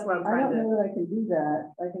else? That's what I'm I trying don't to. know that I can do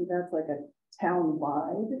that. I think that's like a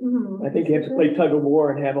town-wide. I think you have to play tug of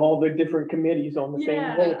war and have all the different committees on the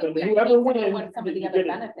same boat, and whoever wins, What some of the you other get it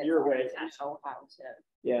benefits your are, way. to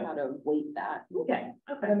know how to weight that. Okay.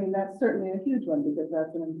 I mean, that's certainly a huge one because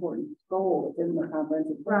that's an important goal within the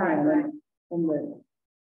comprehensive plan. Right.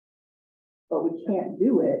 But we can't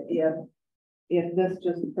do it if this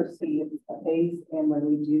just proceeds apace, and when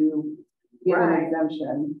we do give an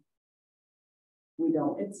exemption, we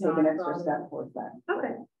don't take an extra step towards that.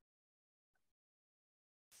 Okay.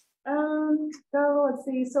 So let's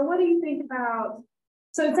see. So what do you think about,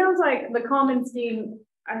 so it sounds like the common scheme,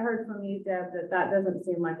 I heard from you, Deb, that doesn't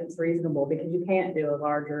seem like it's reasonable because you can't do a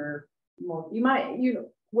larger, you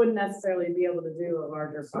wouldn't necessarily be able to do a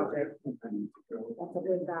larger project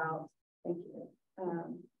without, thank you,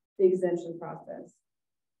 the exemption process.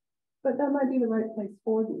 But that might be the right place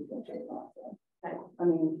for the exemption process. Okay. I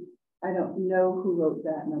mean, I don't know who wrote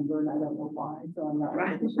that number and I don't know why, so I'm not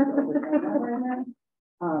right.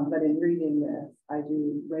 But in reading this, I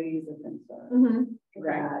do raise a concern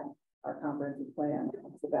that our comprehensive plan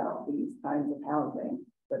talks about these kinds of housing,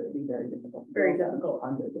 but it'd be very difficult. Very difficult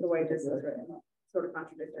under the way this is written, sort of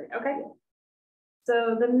contradictory. Okay.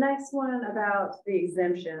 So the next one about the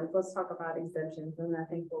exemptions, let's talk about exemptions, and I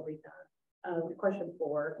think we'll be done. Question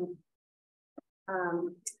 4.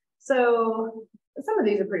 So some of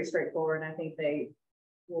these are pretty straightforward, and I think they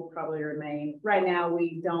will probably remain. Right now,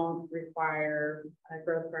 we don't require a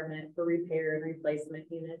growth permit for repair and replacement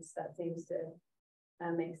units. That seems to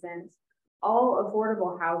make sense. All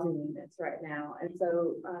affordable housing units right now, and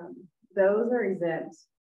so those are exempt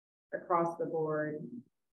across the board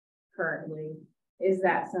currently. Is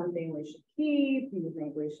that something we should keep? Do you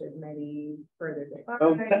think we should maybe further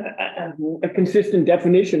define? A consistent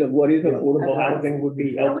definition of what is affordable housing would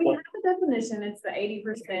be helpful. We have a definition. It's the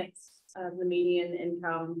 80% of the median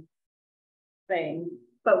income thing,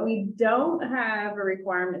 but we don't have a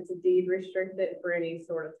requirement to deed restrict it for any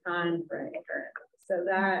sort of time frame. So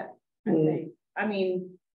that I think, I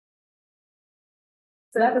mean,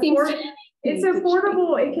 so that seems it's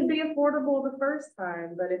affordable. It can be affordable the first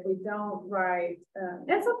time, but if we don't write,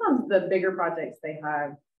 and sometimes the bigger projects they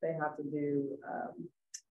have to do.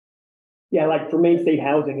 Yeah, like for Main State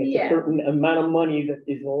Housing, it's a certain amount of money that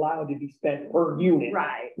is allowed to be spent per unit.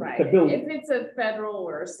 Right. If it's a federal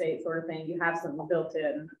or a state sort of thing, you have something built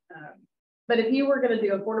in. But if you were going to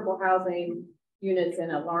do affordable housing units in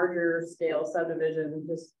a larger scale subdivision,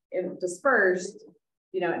 just dispersed,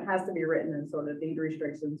 it has to be written in sort of deed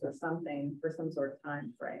restrictions or something for some sort of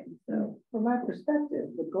time frame. So from my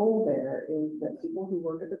perspective, the goal there is that people who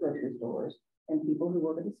work at the grocery stores and people who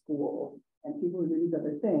work at the school and people who do these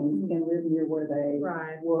other things can live near where they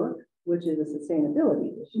work, which is a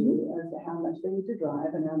sustainability issue as to how much they need to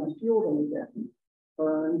drive and how much fuel they need to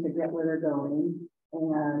burn to get where they're going.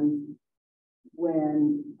 And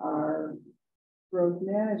when our growth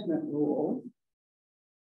management rules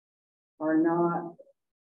are not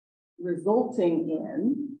resulting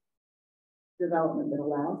in development that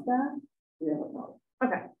allows that, we have a problem.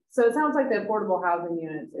 okay, so it sounds like the affordable housing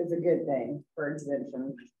units is a good thing for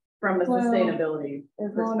exemption from a sustainability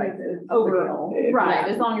perspective overall, right?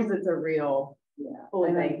 As long as it's a real,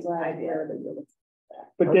 fully baked idea.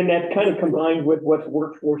 But then that's kind of combined with what's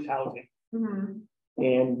workforce housing.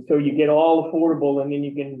 And so you get all affordable, and then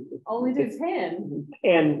you can only do 10.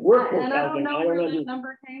 And workforce and housing. I don't know where that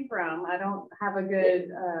number came from. I don't have a good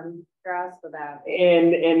grasp of that.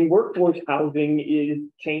 And workforce housing is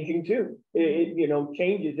changing too. It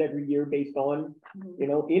changes every year based on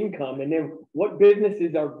income, and then what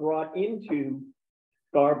businesses are brought into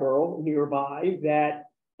Scarborough nearby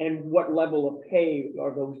and what level of pay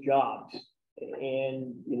are those jobs.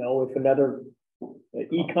 And if another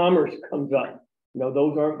e-commerce comes up,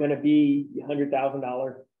 those aren't going to be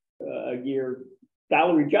 $100,000 a year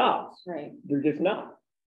salary jobs. Right. They're just not.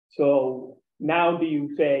 So now do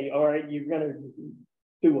you say, all right, you're going to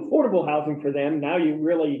do affordable housing for them. Now you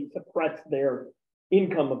really suppress their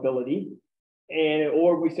income ability,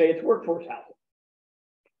 or we say it's workforce housing.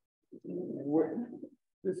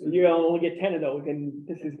 You only get 10 of those, and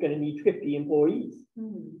this is going to need 50 employees.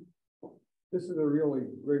 This is a really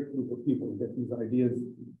great group of people to get these ideas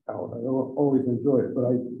out. I don't always enjoy it, but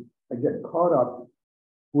I get caught up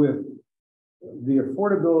with the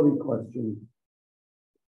affordability question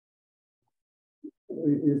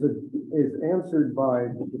is answered by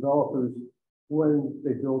the developers when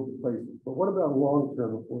they build the places. But what about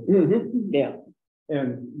long-term affordability? Yeah.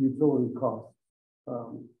 And utility costs?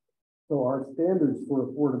 So our standards for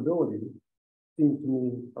affordability seems to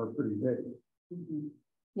me are pretty vague.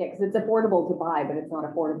 Yeah, because it's affordable to buy, but it's not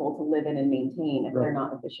affordable to live in and maintain if they're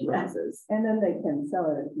not efficient houses. And then they can sell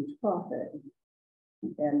it at a huge profit.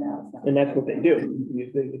 And now it's not. And that's what they do.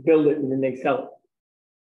 They build it and then they sell it.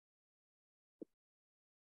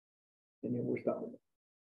 And then we're stuck with it.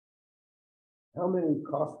 How many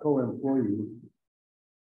Costco employees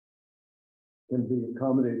can be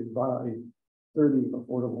accommodated by 30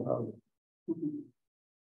 affordable housing?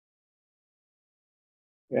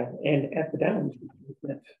 Yeah, and at the Downs,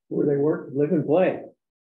 that's where they work, live, and play.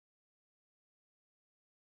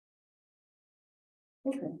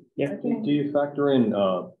 Okay. Yeah. Do you factor in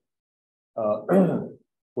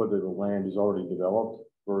whether the land is already developed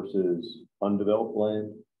versus undeveloped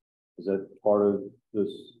land? Is that part of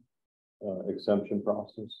this exemption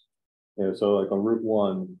process? So like on Route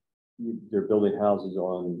 1, they're building houses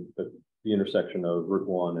on the intersection of Route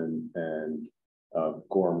 1 and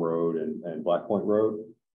Gorham Road and Black Point Road.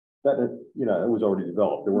 That it was already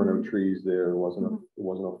developed. There were no trees there. It wasn't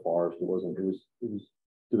a forest. It was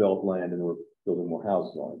developed land, and they were building more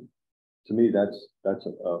houses on it. To me, that's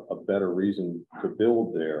a better reason to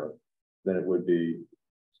build there than it would be.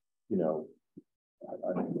 There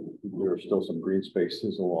are still some green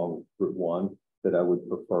spaces along Route 1 that I would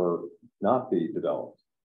prefer not be developed.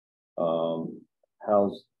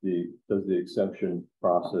 Does the exemption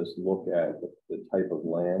process look at the type of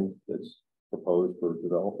land that's proposed for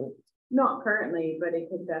development? Not currently, but it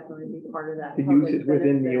could definitely be part of that. The use is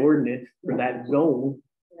within the ordinance for that zone.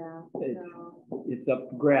 Yeah. It's up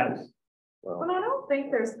to grabs. Well, I don't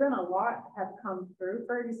think there's been a lot have come through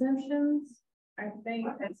for exemptions. I think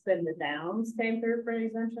it's been the Downs came through for an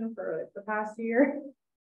exemption for the past year.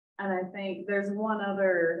 And I think there's one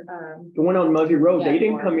other. The one on Muzzy Road, they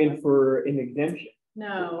didn't come in for an exemption.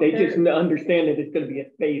 No, they just understand that it's going to be a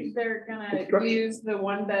phase. They're going to use the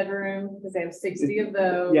 1 bedroom because they have 60 of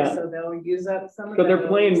those. Yeah. So they'll use up some of so those. They're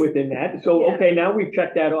playing within that. So, okay, now we've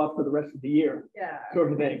checked that off for the rest of the year. Yeah. Sort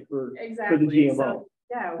of thing for the GMO. So,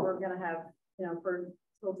 yeah, we're going to have, for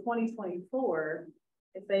till 2024,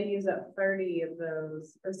 if they use up 30 of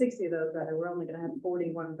those or 60 of those, we're only going to have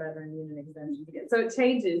 41 bedroom unit exemptions again. So it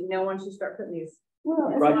changes, once you start putting these.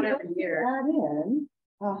 Well, it's not every year. Add in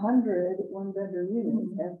 100 1-bedroom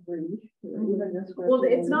units every year, even just for. Well,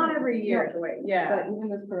 it's not every year, yeah. But even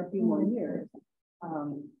just for a few more years,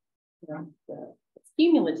 it's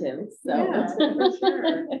cumulative, so yeah, for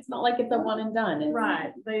sure. It's not like it's a one and done. It's,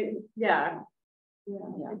 right. It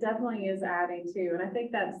definitely is adding to, and I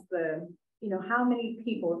think that's the, how many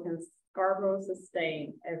people can Scarborough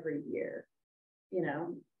sustain every year? you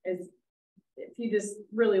know, is if you just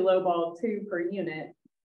really lowball 2 per unit,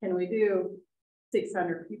 can we do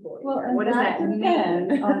 600 people? Well, what does that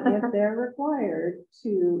mean? If they're required to,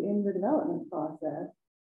 in the development process,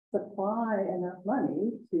 supply enough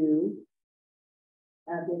money to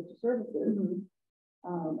add the extra services.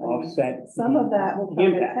 Offset. Some of that will come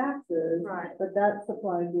in impact. taxes, Right. but that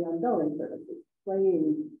supplies the ongoing services,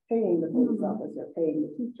 paying the police officer, paying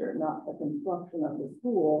the teacher, not the construction of the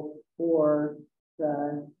school or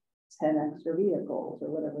the 10 extra vehicles or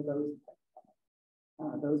whatever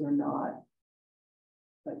those are not.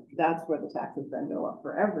 Like, that's where the taxes then go up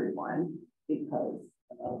for everyone because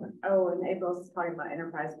Oh, and April's talking about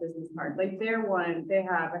enterprise business park. Like they're one, they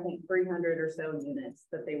have, I think, 300 or so units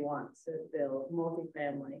that they want to build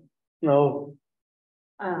multifamily. No.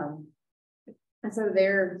 And so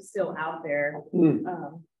they're still out there,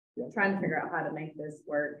 trying to figure out how to make this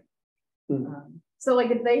work. So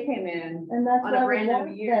like if they came in and that's on why a we random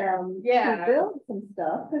want year, them yeah, to build some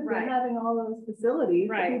stuff because Right. we're having all those facilities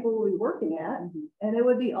that Right. people will be working at, and it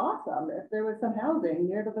would be awesome if there was some housing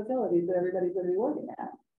near the facilities that everybody's going to be working at.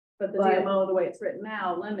 but the But- DMO, the way it's written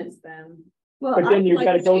now, limits them. Well, But then I'd you like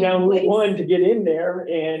gotta to go see down in Route place- 1 to get in there,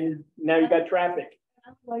 and now you got traffic.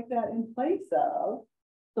 like that in place of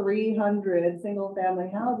 300 single family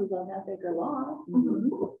houses on half-acre lots.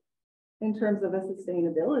 In terms of a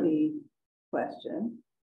sustainability question.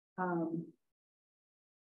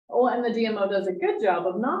 Well, and the DMO does a good job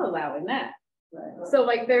of not allowing that. Right. So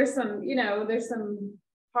like there's some, you know, there's some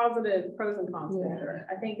positive pros and cons for sure.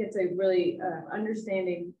 I think it's a really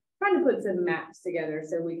understanding, trying to put some maps together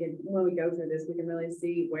so we can, when we go through this, we can really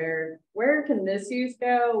see where can this use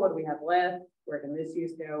go? What do we have left? Where can this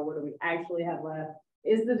use go? What do we actually have left?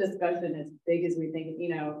 Is the discussion as big as we think?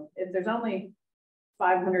 You know, if there's only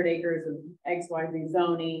 500 acres of XYZ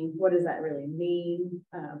zoning, what does that really mean?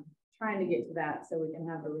 Trying to get to that so we can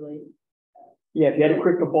have a really Yeah, if you had a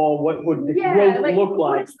crystal ball, what would the yeah, growth look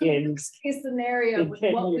like what's the in? worst case scenario in with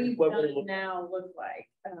 10 what years, we've what would it done look now look like?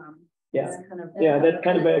 Yeah. That's kind of That's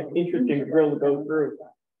kind of an interesting drill to go through.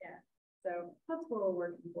 so that's what we're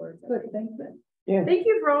working towards. Good, thank you. Yeah. Thank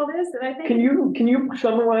you for all this, and I think Can you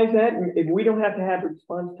summarize that? And if we don't have to have a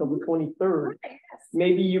response till the 23rd,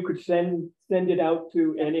 maybe you could send it out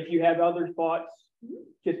to, and if you have other thoughts,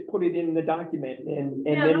 just put it in the document and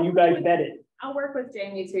Yeah, then you guys vet it. I'll work with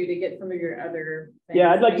Jamie too to get some of your other things.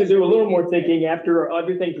 Yeah, I'd like to do a little more Make sure we get thinking after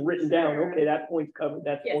everything's written down. Sure. Okay, that point's covered,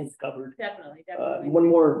 that Yes. point's covered. Definitely, One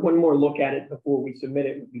more look at it before we submit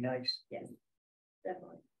it would be nice. Yes,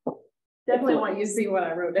 definitely. Definitely want you to see what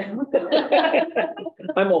I wrote down.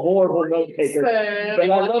 I'm a horrible note taker, but I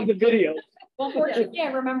love the video. Well, fortunately,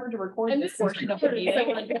 I remember to record And this this portion of the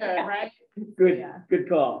meeting. Good, right? Good, Yeah. good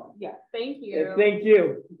call. Yeah. Thank you. Thank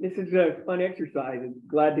you. This is a fun exercise. I'm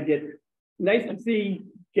glad to get, nice to see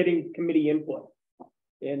getting committee input.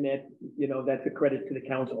 And that, you know, that's a credit to the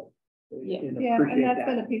council. Yeah. And Yeah, appreciate and that's that.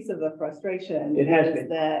 been a piece of the frustration. It has is been.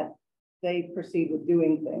 that they proceed with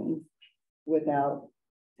doing things without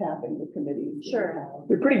tapping the committees. that we Sure. have.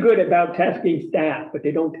 They're pretty good about tasking staff, but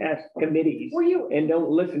they don't task committees Well, and don't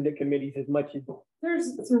listen to committees as much as.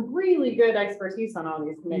 there's some really good expertise on all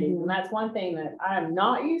these committees, and that's one thing that I'm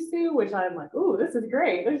not used to, which I'm like, ooh, this is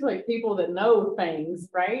great. There's like people that know things,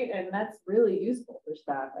 right? And that's really useful for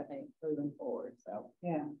staff, I think, moving forward. So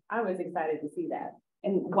Yeah. I was excited to see that.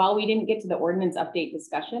 And while we didn't get to the ordinance update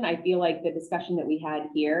discussion, I feel like the discussion that we had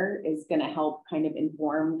here is gonna help kind of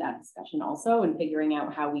inform that discussion also and figuring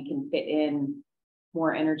out how we can fit in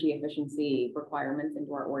more energy efficiency requirements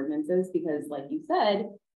into our ordinances, because like you said,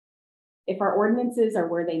 if our ordinances are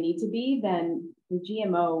where they need to be, then the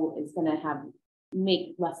GMO is gonna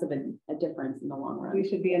make less of a difference in the long run. We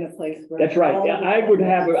should be in a place where. That's right. all Yeah, the-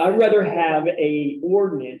 I'd rather have a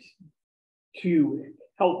ordinance to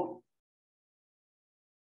help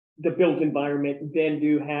the built environment than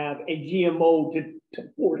to have a GMO to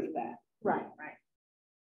force that. Right.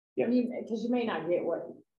 Yeah. Because you may not get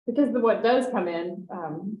because what does come in,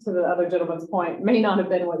 to the other gentleman's point, may not have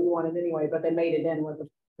been what you wanted anyway, but they made it in with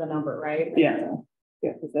the number, right? Yeah.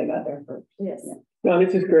 Yeah, because they got there first. Yes. No,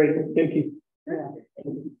 this is great. Thank you. Yeah.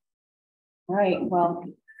 All right, well,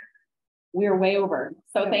 we're way over,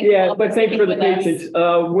 so thank you. Yeah, all but thanks for the sticking with us.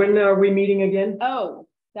 patience. When are we meeting again? Oh,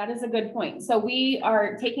 that is a good point. So we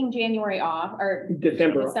are taking January off or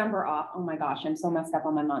December. off. Oh my gosh, I'm so messed up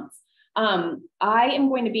on my months. I am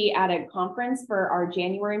going to be at a conference for our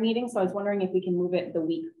January meeting, so I was wondering if we can move it the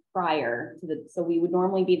week prior to so we would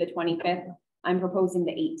normally be the 25th. I'm proposing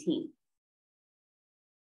the 18th.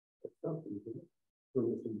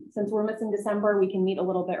 Since we're missing December, we can meet a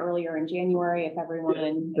little bit earlier in January if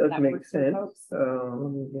everyone. Does if that make works for sense. folks.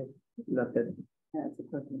 Let me get, not that That's a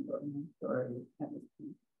question. Sorry.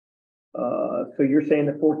 So you're saying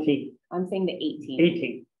the 14th, I'm saying the 18th.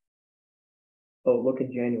 18th. Oh, look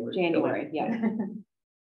at January. January, yeah.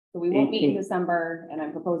 So we won't meet in 18th. December, and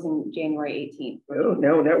I'm proposing January 18th. Oh,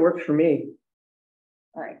 no, that works for me.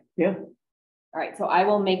 All right. Yeah. All right, so I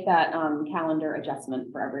will make that calendar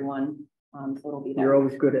adjustment for everyone. So it'll be there. You're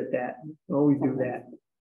always good at that. Always do that.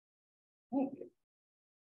 Right.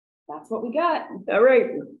 That's what we got. All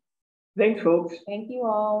right. Thanks, folks. Thank you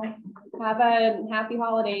all. Have a happy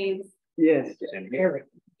holidays. Yes. Eric,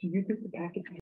 do you get the package?